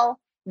Martell,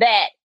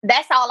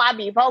 that's all I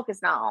be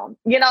focused on.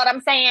 You know what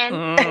I'm saying?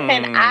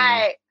 And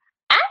I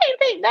didn't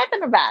think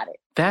nothing about it.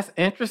 That's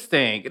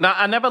interesting. Now,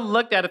 I never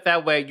looked at it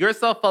that way. You're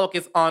so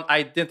focused on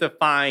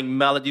identifying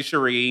Melody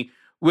Sheree,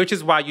 which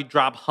is why you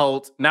drop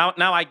Holt. Now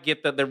I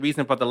get the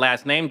reason for the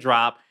last name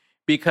drop,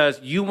 because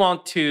you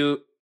want to,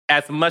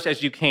 as much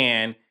as you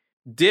can,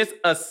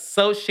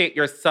 disassociate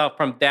yourself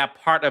from that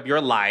part of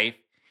your life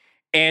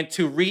and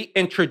to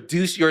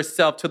reintroduce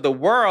yourself to the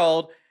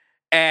world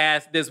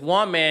as this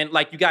woman.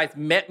 Like, you guys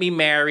met me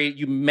married.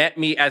 You met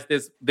me as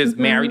this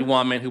married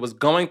woman who was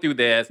going through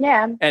this.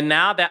 Yeah. And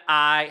now that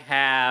I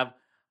have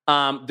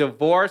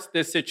divorced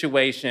this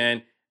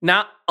situation,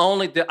 not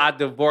only did I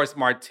divorce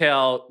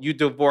Martell, you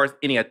divorced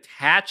any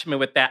attachment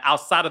with that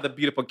outside of the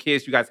beautiful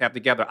kids you guys have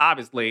together,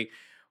 obviously.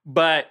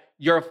 But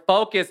your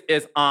focus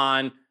is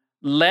on,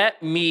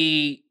 let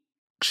me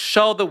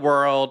show the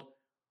world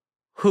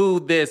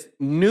who this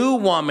new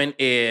woman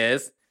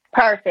is.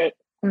 Perfect.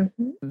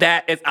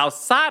 That is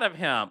outside of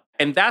him.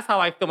 And that's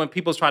how I feel when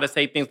people try to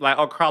say things like,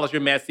 oh, Carlos,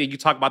 you're messy. You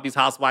talk about these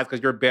housewives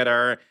because you're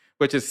bitter,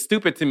 which is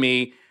stupid to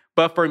me.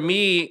 But for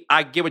me,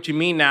 I get what you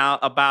mean now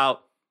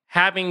about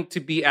having to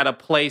be at a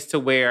place to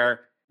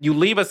where you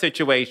leave a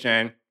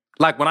situation.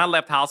 Like when I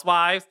left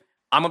Housewives,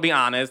 I'm going to be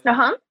honest,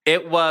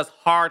 it was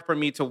hard for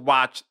me to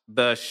watch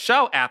the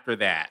show after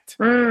that.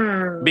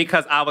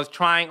 Because I was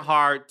trying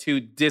hard to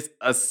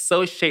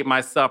disassociate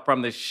myself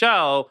from the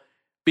show,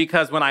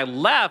 because when I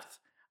left,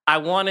 I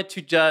wanted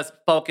to just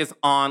focus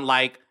on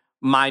like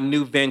my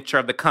new venture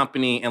of the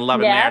company and Love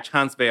and Marriage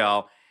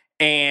Huntsville.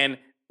 And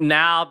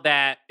now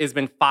that it's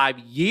been 5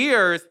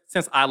 years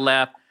since I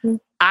left,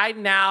 I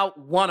now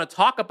want to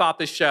talk about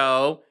the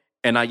show,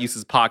 and I use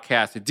this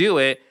podcast to do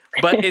it.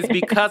 But it's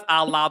because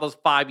I allowed those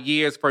 5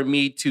 years for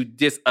me to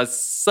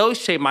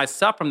disassociate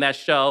myself from that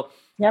show.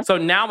 So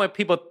now when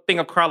people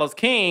think of Carlos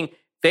King,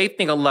 they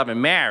think of Love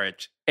and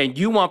Marriage. And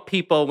you want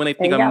people, when they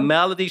think of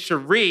Melody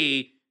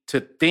Sheree,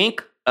 to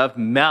think of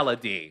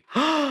Melody.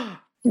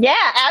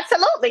 Yeah,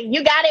 absolutely.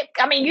 You got it.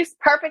 I mean, you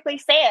perfectly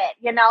said,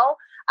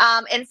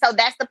 and so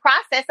that's the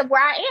process of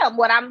where I am,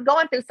 what I'm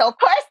going through. So of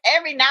course,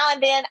 every now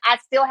and then I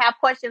still have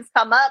questions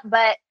come up,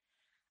 but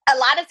a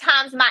lot of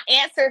times my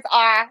answers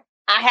are,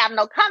 I have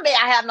no comment,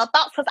 I have no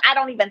thoughts, because I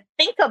don't even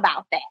think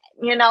about that,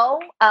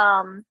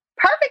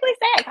 Perfectly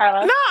said,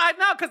 Carlos. No, I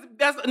know, because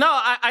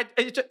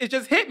it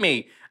just hit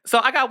me. So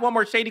I got one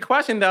more shady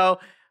question though.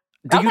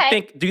 Do you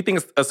think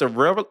it's a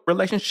real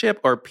relationship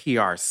or a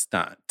PR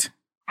stunt?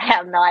 I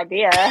have no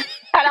idea.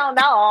 I don't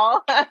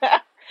know.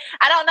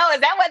 I don't know. Is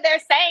that what they're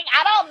saying?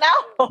 I don't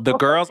know. The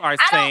girls are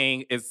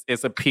saying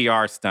it's a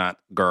PR stunt,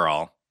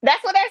 girl.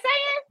 That's what they're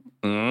saying?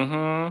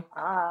 Mm-hmm.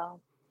 Oh,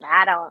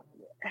 I don't.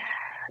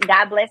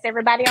 God bless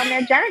everybody on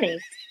their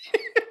journeys.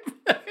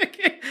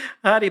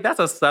 Honey, that's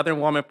a Southern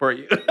woman for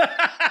you. God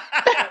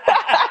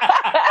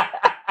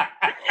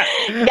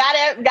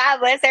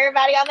bless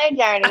everybody on their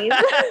journeys.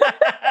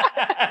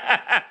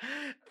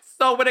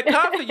 So when it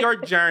comes to your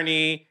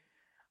journey,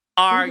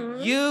 are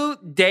you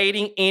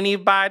dating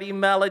anybody,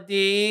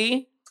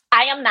 Melody?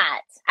 I am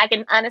not. I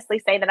can honestly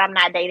say that I'm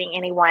not dating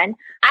anyone.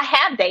 I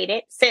have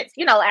dated since,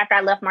 after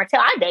I left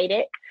Martell, I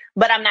dated,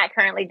 but I'm not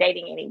currently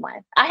dating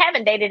anyone. I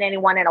haven't dated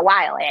anyone in a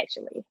while,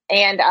 actually.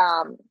 And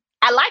I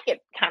like it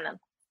kind of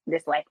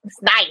this way.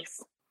 It's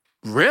nice.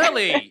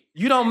 Really?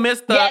 You don't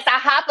miss the... Yes, I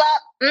hop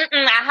up.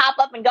 I hop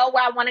up and go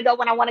where I want to go,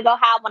 when I want to go,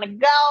 how I want to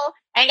go.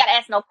 I ain't got to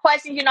ask no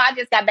questions. I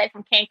just got back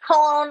from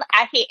Cancun.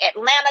 I hit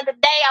Atlanta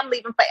today. I'm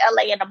leaving for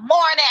LA in the morning.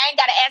 I ain't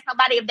got to ask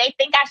nobody if they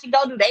think I should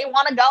go. Do they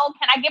want to go?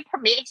 Can I get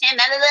permission?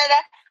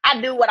 I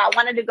do what I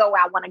want to do, go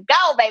where I want to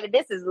go, baby.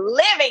 This is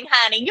living,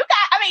 honey.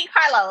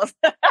 Carlos,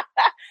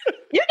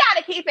 you got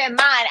to keep in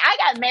mind, I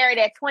got married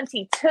at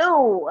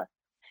 22.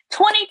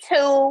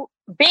 22,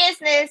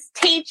 business,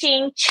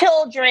 teaching,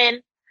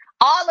 children,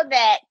 all of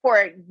that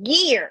for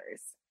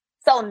years.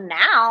 So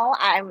now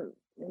I'm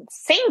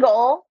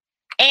single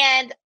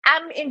and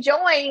I'm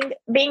enjoying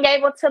being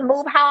able to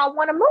move how I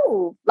want to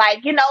move,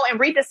 and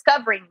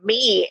rediscovering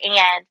me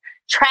and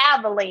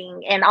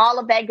traveling and all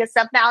of that good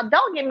stuff. Now,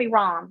 don't get me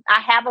wrong. I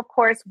have, of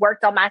course,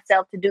 worked on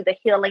myself to do the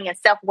healing and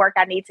self-work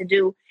I need to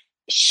do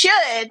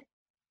should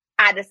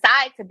I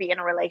decide to be in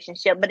a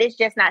relationship, but it's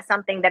just not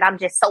something that I'm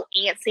just so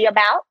antsy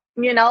about.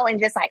 And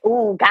just like,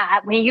 oh,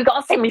 God, when you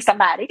gonna send me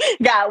somebody?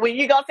 God, when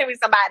you gonna send me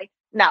somebody?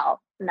 No.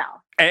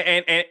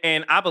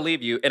 And I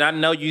believe you. And I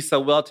know you so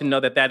well to know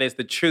that that is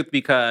the truth,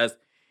 because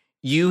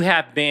you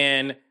have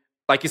been,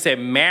 like you said,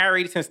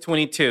 married since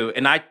 22.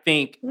 And I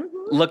think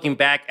looking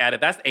back at it,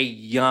 that's a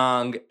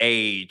young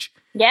age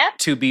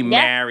to be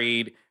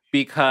married,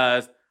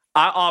 because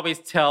I always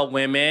tell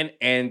women,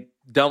 and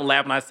don't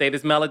laugh when I say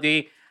this,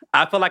 Melody,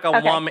 I feel like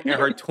a woman in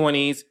her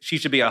 20s, she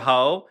should be a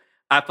hoe.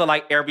 I feel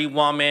like every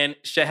woman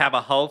should have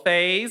a hoe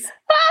phase.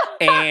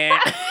 And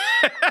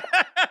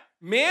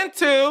men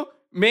too.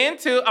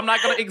 I'm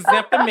not going to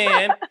exempt the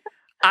men.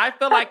 I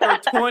feel like your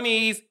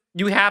 20s,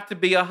 you have to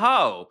be a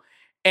hoe.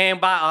 And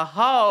by a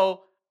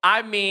hoe,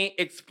 I mean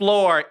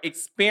explore,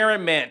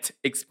 experiment,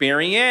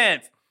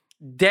 experience,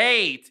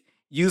 date,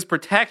 use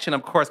protection,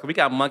 of course, because we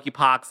got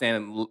monkeypox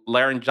and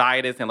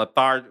laryngitis and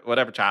lethargy,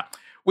 whatever, child.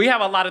 We have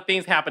a lot of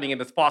things happening in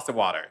this faucet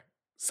water.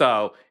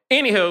 So,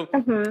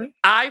 anywho,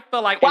 I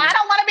feel like... Well, I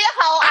don't want to be a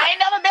hoe. I ain't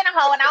never been a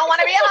hoe, and I don't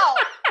want to be a hoe.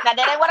 Now,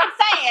 that ain't what I'm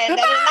saying. That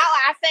is not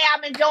what I say.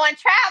 I'm enjoying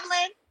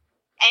traveling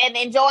and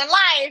enjoying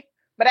life,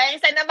 but I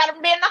ain't say nothing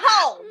about being a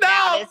hoe.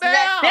 Let me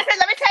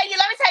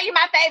tell you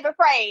my favorite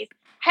phrase.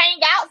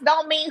 Hangouts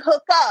don't mean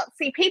hook up.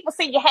 See, people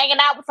see you hanging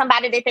out with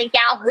somebody, they think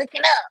y'all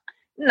hooking up.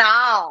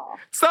 No.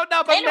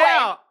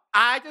 Now,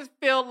 I just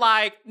feel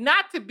like,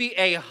 not to be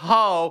a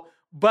hoe,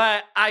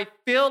 but I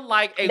feel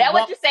like That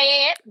what you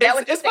said?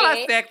 It's what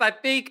I said, 'cause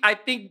I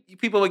think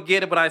people would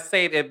get it when I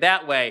say it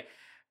that way.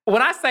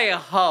 When I say a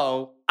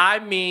hoe, I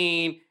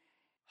mean,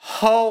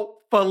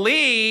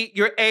 hopefully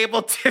you're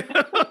able to...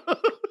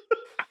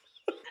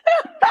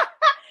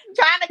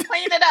 Trying to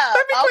clean it up.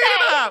 Let me clean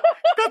it up.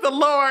 Because the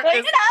Lord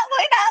clean it up.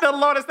 The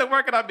Lord is still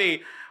working on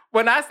me.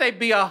 When I say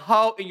be a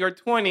hoe in your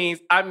 20s,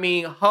 I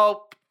mean,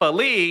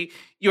 hopefully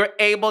you're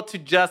able to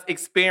just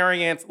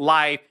experience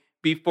life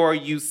before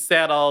you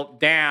settle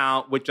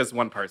down with just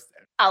one person.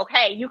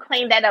 Okay, you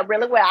cleaned that up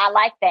really well. I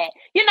like that.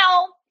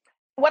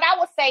 What I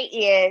will say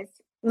is,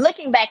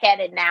 looking back at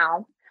it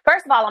now,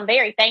 first of all, I'm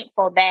very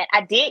thankful that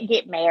I did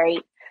get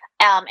married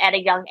at a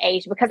young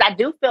age, because I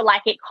do feel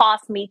like it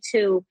cost me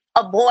to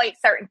avoid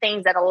certain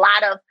things that a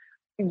lot of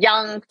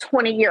young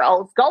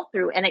 20-year-olds go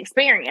through and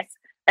experience.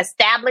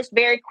 Established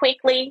very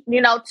quickly,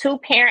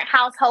 2-parent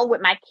household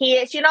with my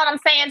kids. You know what I'm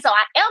saying? So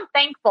I am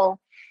thankful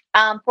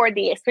for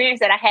the experience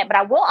that I had. But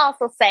I will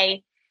also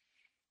say,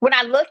 when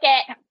I look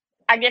at,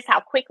 I guess, how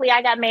quickly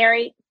I got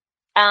married,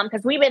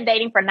 because we've been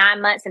dating for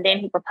 9 months and then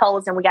he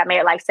proposed and we got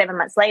married like 7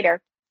 months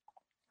later.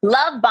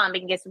 Love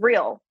bombing is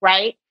real,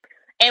 right?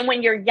 And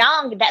when you're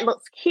young, that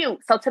looks cute.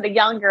 So to the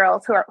young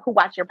girls who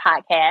watch your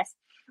podcast,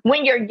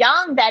 when you're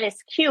young, that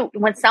is cute.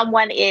 When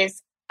someone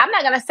is, I'm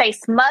not going to say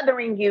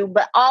smothering you,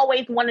 but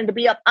always wanting to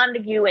be up under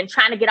you and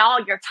trying to get all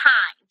your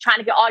time, trying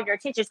to get all your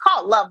attention. It's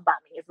called love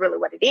bombing is really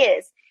what it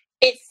is.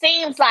 It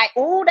seems like,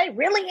 oh, they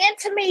really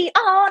into me.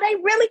 Oh,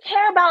 they really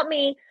care about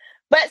me.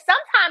 But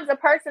sometimes a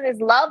person is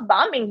love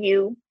bombing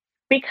you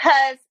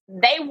because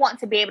they want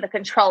to be able to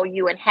control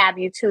you and have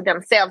you to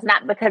themselves,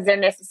 not because they're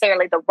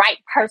necessarily the right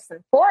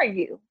person for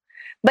you,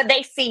 but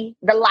they see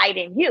the light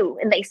in you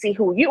and they see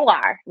who you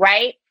are,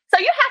 right? So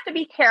you have to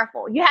be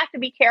careful. You have to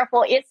be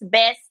careful. It's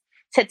best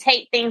to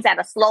take things at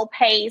a slow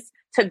pace,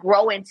 to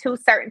grow into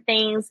certain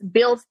things,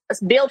 build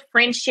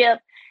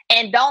friendship,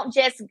 and don't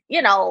just,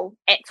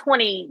 at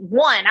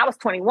 21, I was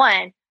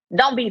 21,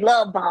 don't be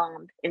love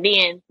bombed and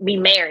then be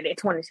married at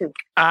 22.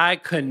 I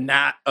could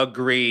not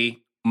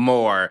agree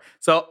more.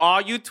 So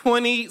all you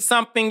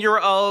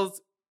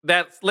 20-something-year-olds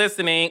that's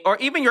listening, or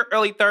even your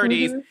early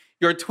 30s,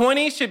 your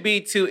 20s should be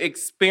to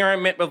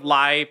experiment with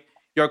life,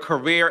 your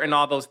career, and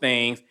all those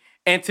things.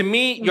 And to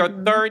me, your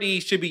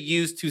 30s should be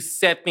used to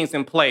set things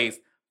in place.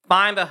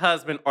 Find the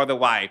husband or the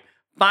wife.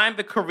 Find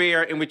the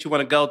career in which you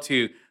want to go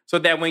to, so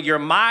that when you're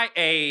my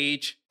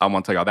age, I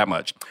won't tell y'all that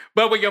much,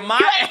 but when you're my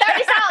age,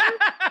 30-something.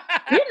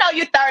 You know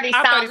you're 30-something.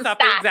 I'm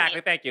 30-something,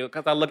 exactly. Thank you,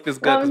 because I look this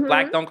good, because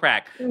black don't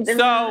crack.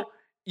 So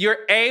you're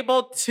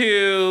able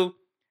to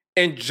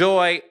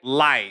enjoy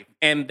life.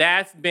 And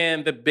that's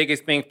been the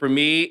biggest thing for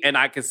me. And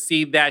I could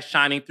see that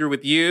shining through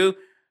with you.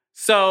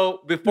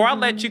 So before I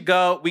let you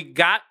go, we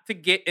got to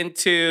get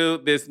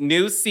into this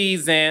new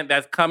season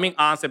that's coming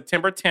on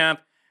September 10th,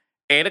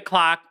 8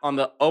 o'clock on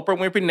the Oprah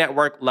Winfrey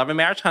Network, Love and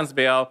Marriage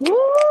Huntsville.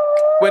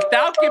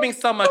 Without giving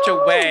so much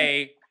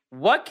away,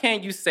 what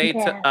can you say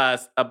to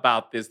us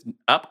about this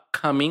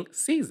upcoming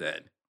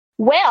season?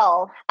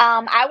 Well,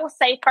 I will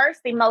say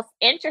first, the most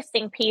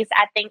interesting piece,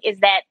 I think, is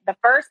that the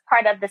first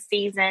part of the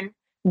season,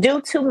 due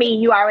to me,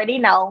 you already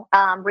know,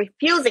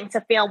 refusing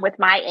to film with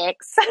my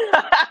ex.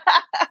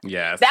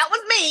 Yes. That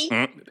was me.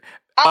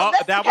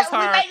 That was her.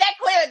 We made that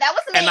clear. That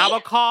was me. And I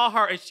would call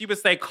her and she would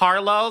say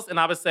Carlos, and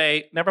I would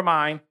say, never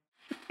mind.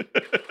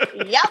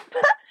 Yep.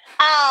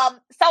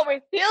 So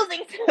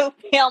refusing to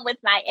film with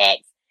my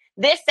ex.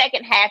 This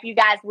second half, you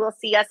guys will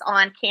see us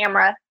on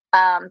camera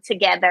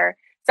together.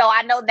 So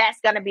I know that's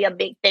going to be a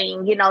big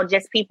thing, you know,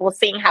 just people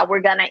seeing how we're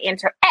going to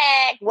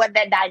interact, what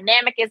the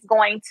dynamic is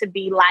going to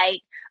be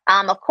like.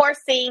 Of course,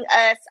 seeing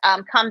us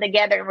come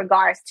together in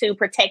regards to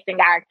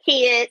protecting our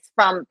kids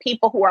from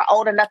people who are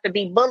old enough to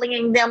be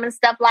bullying them and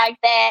stuff like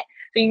that.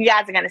 So you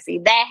guys are going to see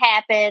that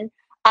happen.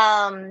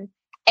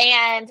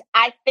 And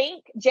I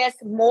think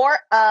just more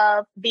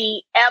of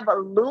the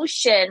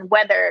evolution,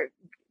 whether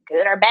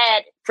good or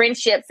bad,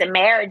 friendships and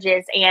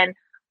marriages and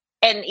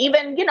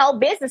even, you know,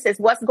 businesses,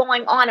 what's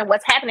going on and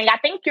what's happening. I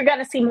think you're going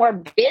to see more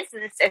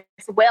business as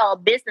well,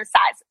 business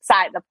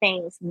side of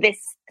things this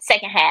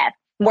second half,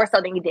 more so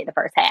than you did the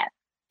first half.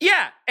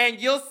 Yeah, and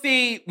you'll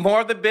see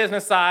more of the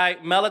business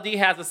side. Melody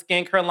has a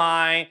skincare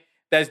line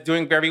that's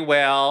doing very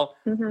well.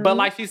 But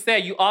like she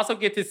said, you also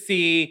get to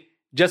see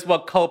just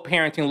what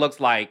co-parenting looks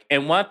like.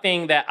 And one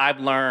thing that I've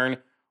learned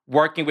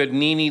working with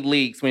Nene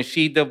Leakes when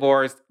she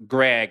divorced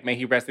Greg, may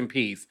he rest in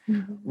peace.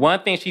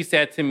 One thing she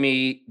said to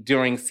me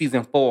during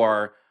season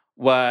 4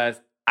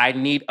 was, I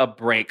need a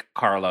break,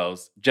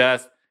 Carlos.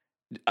 Just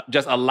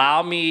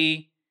allow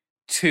me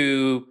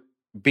to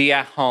be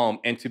at home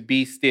and to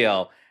be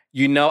still.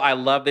 You know, I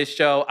love this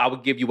show. I will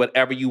give you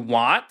whatever you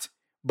want.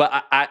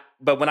 But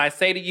but when I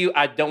say to you,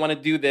 I don't want to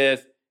do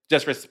this,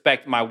 just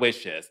respect my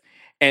wishes.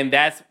 And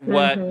that's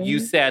what you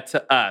said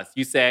to us.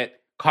 You said,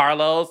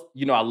 Carlos,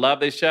 you know, I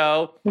love this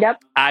show.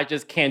 Yep. I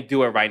just can't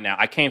do it right now.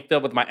 I can't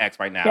film with my ex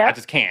right now. Yep. I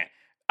just can't.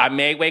 I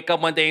may wake up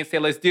one day and say,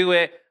 let's do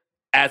it.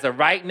 As of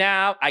right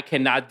now, I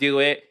cannot do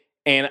it.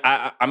 And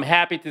I'm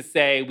happy to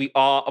say we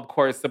all, of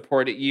course,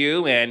 supported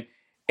you. And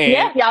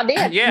yeah, y'all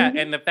did. Yeah,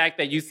 and the fact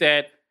that you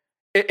said,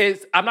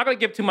 I'm not going to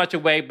give too much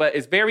away, but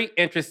it's very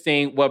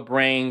interesting what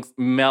brings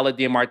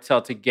Melody and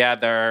Martell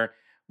together.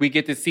 We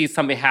get to see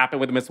something happen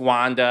with Miss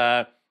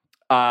Wanda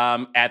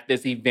at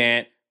this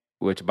event.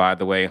 Which, by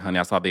the way, honey,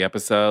 I saw the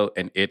episode,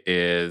 and it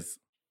is...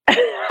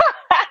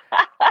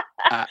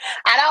 I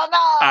don't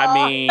know. I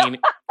mean,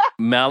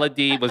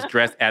 Melody was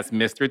dressed as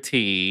Mr.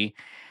 T,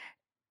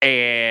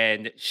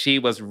 and she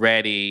was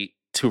ready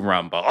to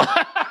rumble.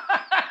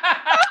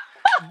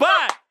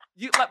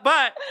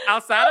 But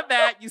outside of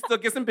that, you still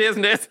get some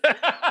business.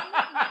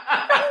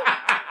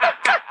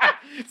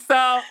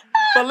 But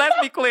let's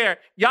be clear.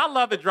 Y'all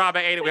love the drama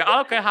anyway. I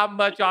don't care how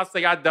much y'all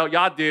say y'all don't.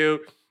 Y'all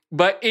do.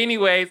 But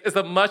anyways, it's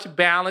a much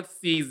balanced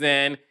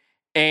season.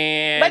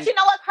 But you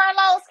know what,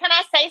 Carlos? Can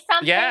I say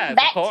something? Yes,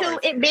 Back to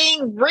it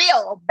being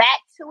real.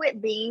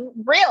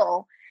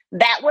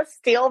 That was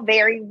still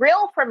very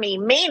real for me.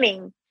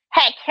 Meaning,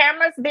 had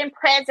cameras been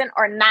present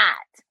or not,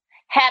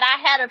 had I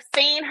have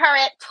seen her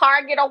at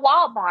Target or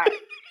Walmart,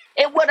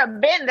 it would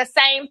have been the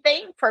same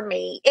thing for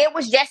me. It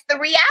was just the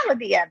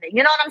reality of it.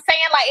 You know what I'm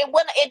saying? Like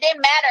it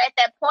didn't matter at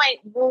that point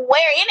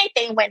where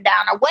anything went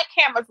down or what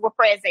cameras were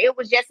present. It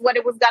was just what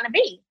it was going to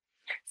be.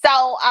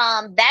 So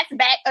that's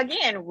back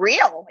again,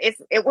 real.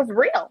 It was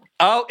real.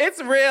 Oh,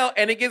 it's real,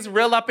 and it gets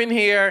real up in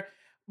here.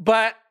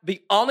 But the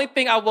only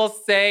thing I will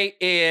say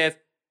is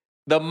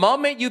the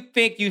moment you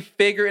think you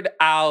figured it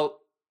out,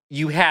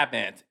 you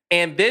haven't.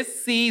 And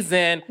this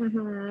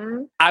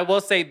season, I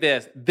will say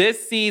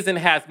this season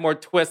has more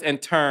twists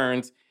and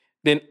turns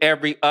than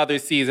every other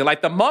season.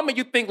 Like the moment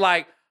you think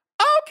like,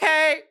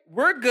 okay,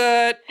 we're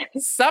good,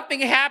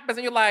 something happens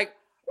and you're like,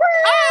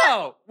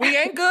 oh, we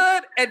ain't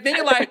good. And then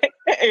you're like,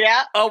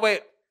 yeah. Oh,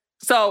 wait.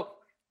 So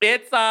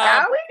it's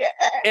a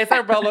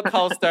roller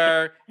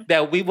coaster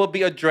that we will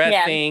be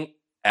addressing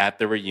at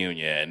the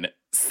reunion.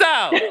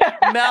 So,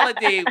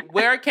 Melody,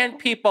 where can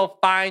people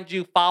find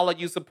you, follow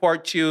you,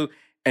 support you,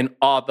 and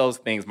all those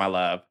things, my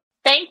love?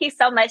 Thank you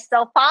so much.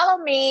 So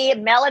follow me,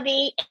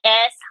 Melody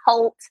S.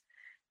 Holt,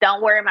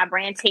 don't worry, my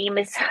brand team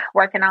is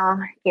working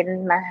on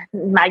getting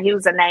my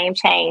username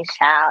changed,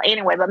 child.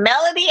 Anyway, but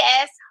Melody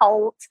S.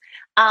 Holt,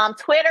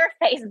 Twitter,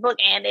 Facebook,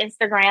 and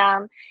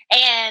Instagram.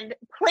 And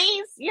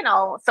please,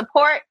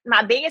 support.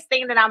 My biggest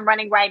thing that I'm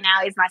running right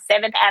now is my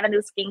 7th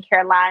Avenue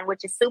skincare line,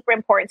 which is super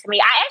important to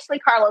me. I actually,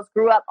 Carlos,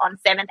 grew up on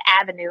 7th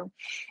Avenue.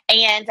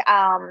 And,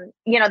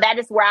 that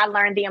is where I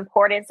learned the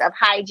importance of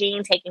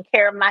hygiene, taking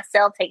care of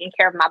myself, taking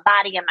care of my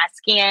body and my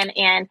skin.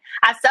 And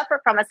I suffer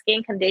from a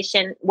skin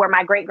condition where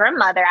my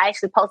great-grandmother, I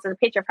actually posted a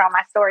picture from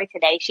my story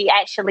today. She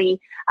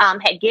actually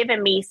had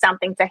given me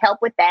something to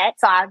help with that.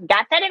 So I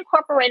got that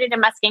incorporated in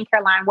my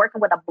skincare line, working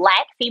with a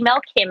Black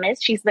female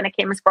chemist. She's been a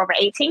chemist for over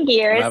 18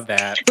 years. Love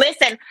that.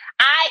 Listen,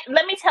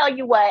 let me tell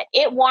you what,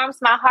 it warms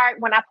my heart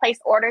when I place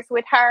orders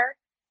with her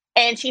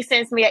and she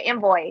sends me an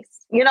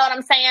invoice. You know what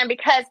I'm saying?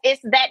 Because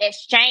it's that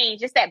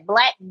exchange. It's that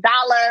Black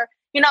dollar,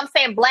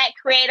 Black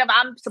creative.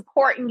 I'm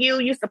supporting you.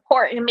 You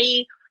supporting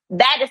me.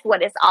 That is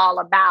what it's all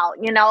about,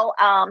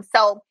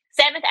 So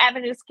 7th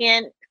Avenue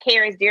Skin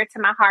Care is dear to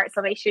my heart.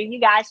 So make sure you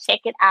guys check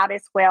it out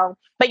as well.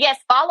 But yes,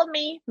 follow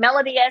me,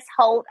 Melody S.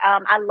 Holt.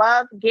 I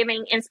love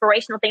giving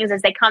inspirational things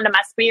as they come to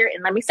my spirit.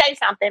 And let me say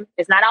something.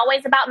 It's not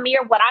always about me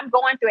or what I'm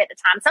going through at the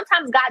time.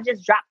 Sometimes God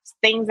just drops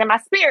things in my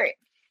spirit.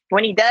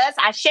 When he does,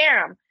 I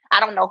share them. I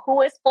don't know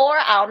who it's for.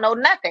 I don't know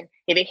nothing.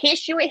 If it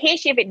hits you, it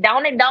hits you. If it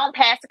don't, it don't.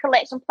 Pass the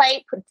collection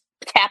plate.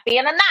 Tap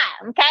in or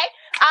not. Okay.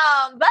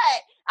 But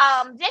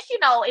just,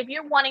 if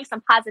you're wanting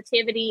some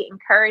positivity,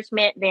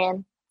 encouragement,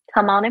 then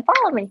come on and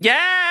follow me.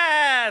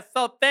 Yes.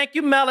 So thank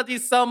you, Melody,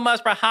 so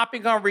much for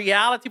hopping on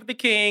Reality with the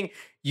King.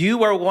 You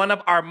were one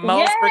of our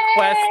most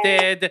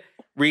requested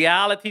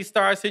reality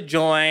stars to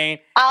join.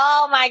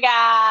 Oh, my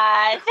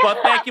gosh. Well,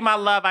 thank you, my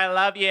love. I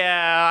love you.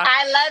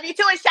 I love you,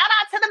 too. And shout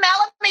out to the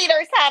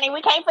Millimeters, honey.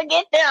 We can't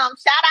forget them.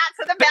 Shout out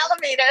to the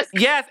Millimeters.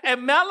 Yes,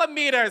 and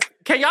Millimeters.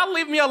 Can y'all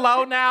leave me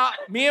alone now?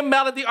 Me and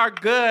Melody are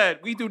good.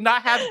 We do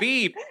not have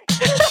beef.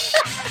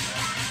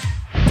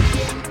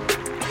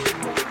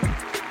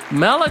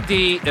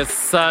 Melody is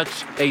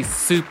such a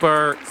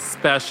super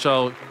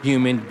special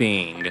human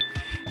being.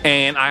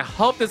 And I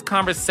hope this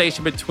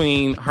conversation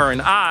between her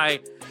and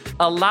I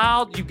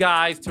allowed you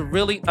guys to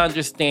really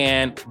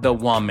understand the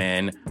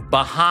woman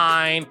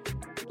behind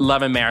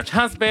Love and Marriage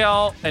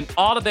Huntsville and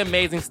all of the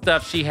amazing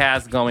stuff she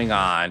has going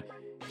on.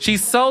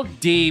 She's so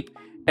deep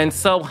and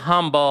so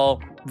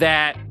humble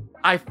that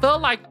I feel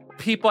like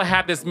people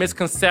have this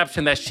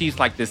misconception that she's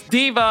like this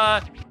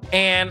diva.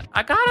 And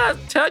I gotta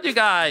tell you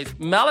guys,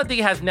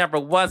 Melody has never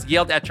once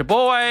yelled at your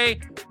boy.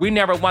 We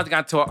never once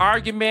got into an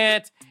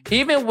argument.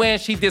 Even when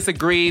she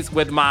disagrees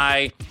with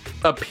my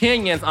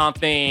opinions on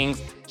things,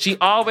 she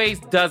always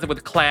does it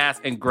with class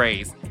and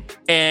grace.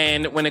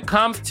 And when it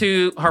comes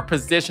to her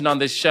position on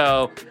this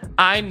show,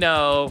 I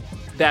know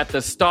that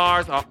the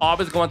stars are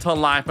always going to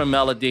align for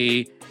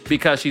Melody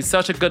because she's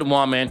such a good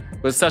woman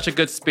with such a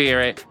good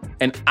spirit.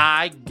 And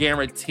I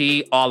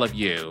guarantee all of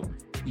you,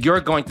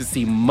 you're going to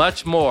see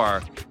much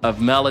more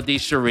of Melody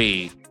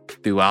Cherie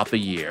throughout the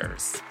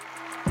years.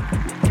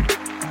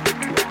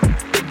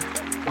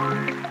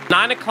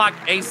 9 o'clock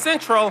A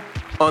Central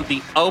on the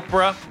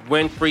Oprah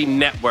Winfrey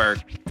Network.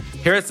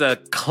 Here's a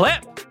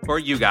clip for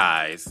you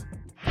guys.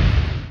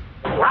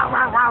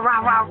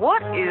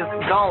 What is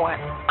going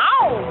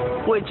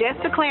on? We're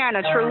just declaring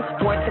a truce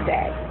for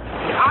today.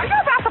 Are you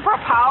about to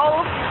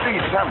propose?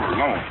 Please tell me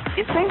alone.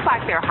 It seems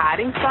like they're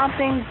hiding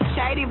something.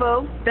 Shady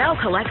Boo. Bell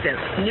Collective.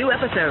 New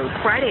episode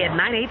Friday at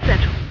 9, 8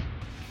 Central.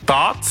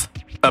 Thoughts?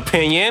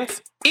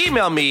 Opinions?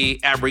 Email me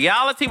at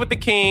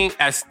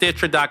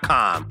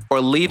realityWithTheKing@Stitcher.com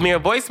or leave me a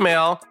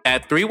voicemail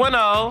at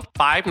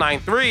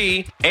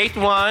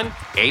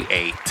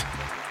 310-593-8188.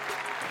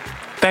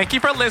 Thank you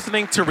for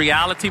listening to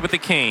Reality with the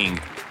King.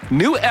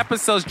 New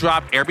episodes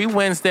drop every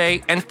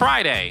Wednesday and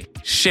Friday.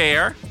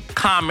 Share,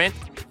 comment,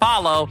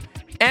 follow,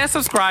 and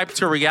subscribe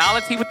to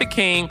Reality with the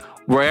King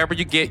wherever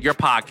you get your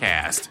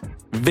podcast.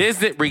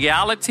 Visit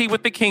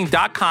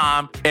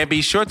realitywiththeking.com and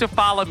be sure to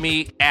follow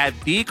me at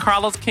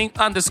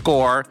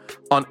 @TheCarlosKing_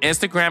 on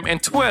Instagram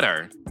and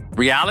Twitter.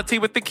 Reality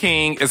with the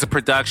King is a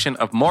production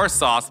of More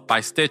Sauce by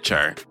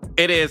Stitcher.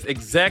 It is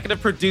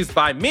executive produced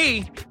by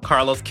me,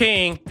 Carlos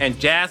King, and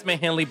Jasmine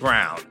Henley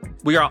Brown.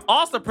 We are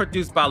also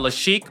produced by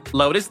LaChic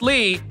Lotus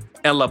Lee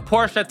and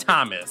LaPortia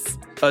Thomas.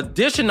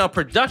 Additional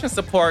production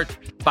support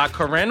by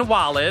Corinne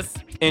Wallace.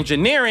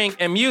 Engineering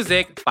and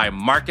music by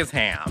Marcus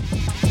Ham.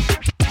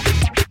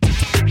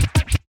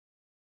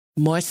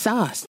 More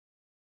sauce.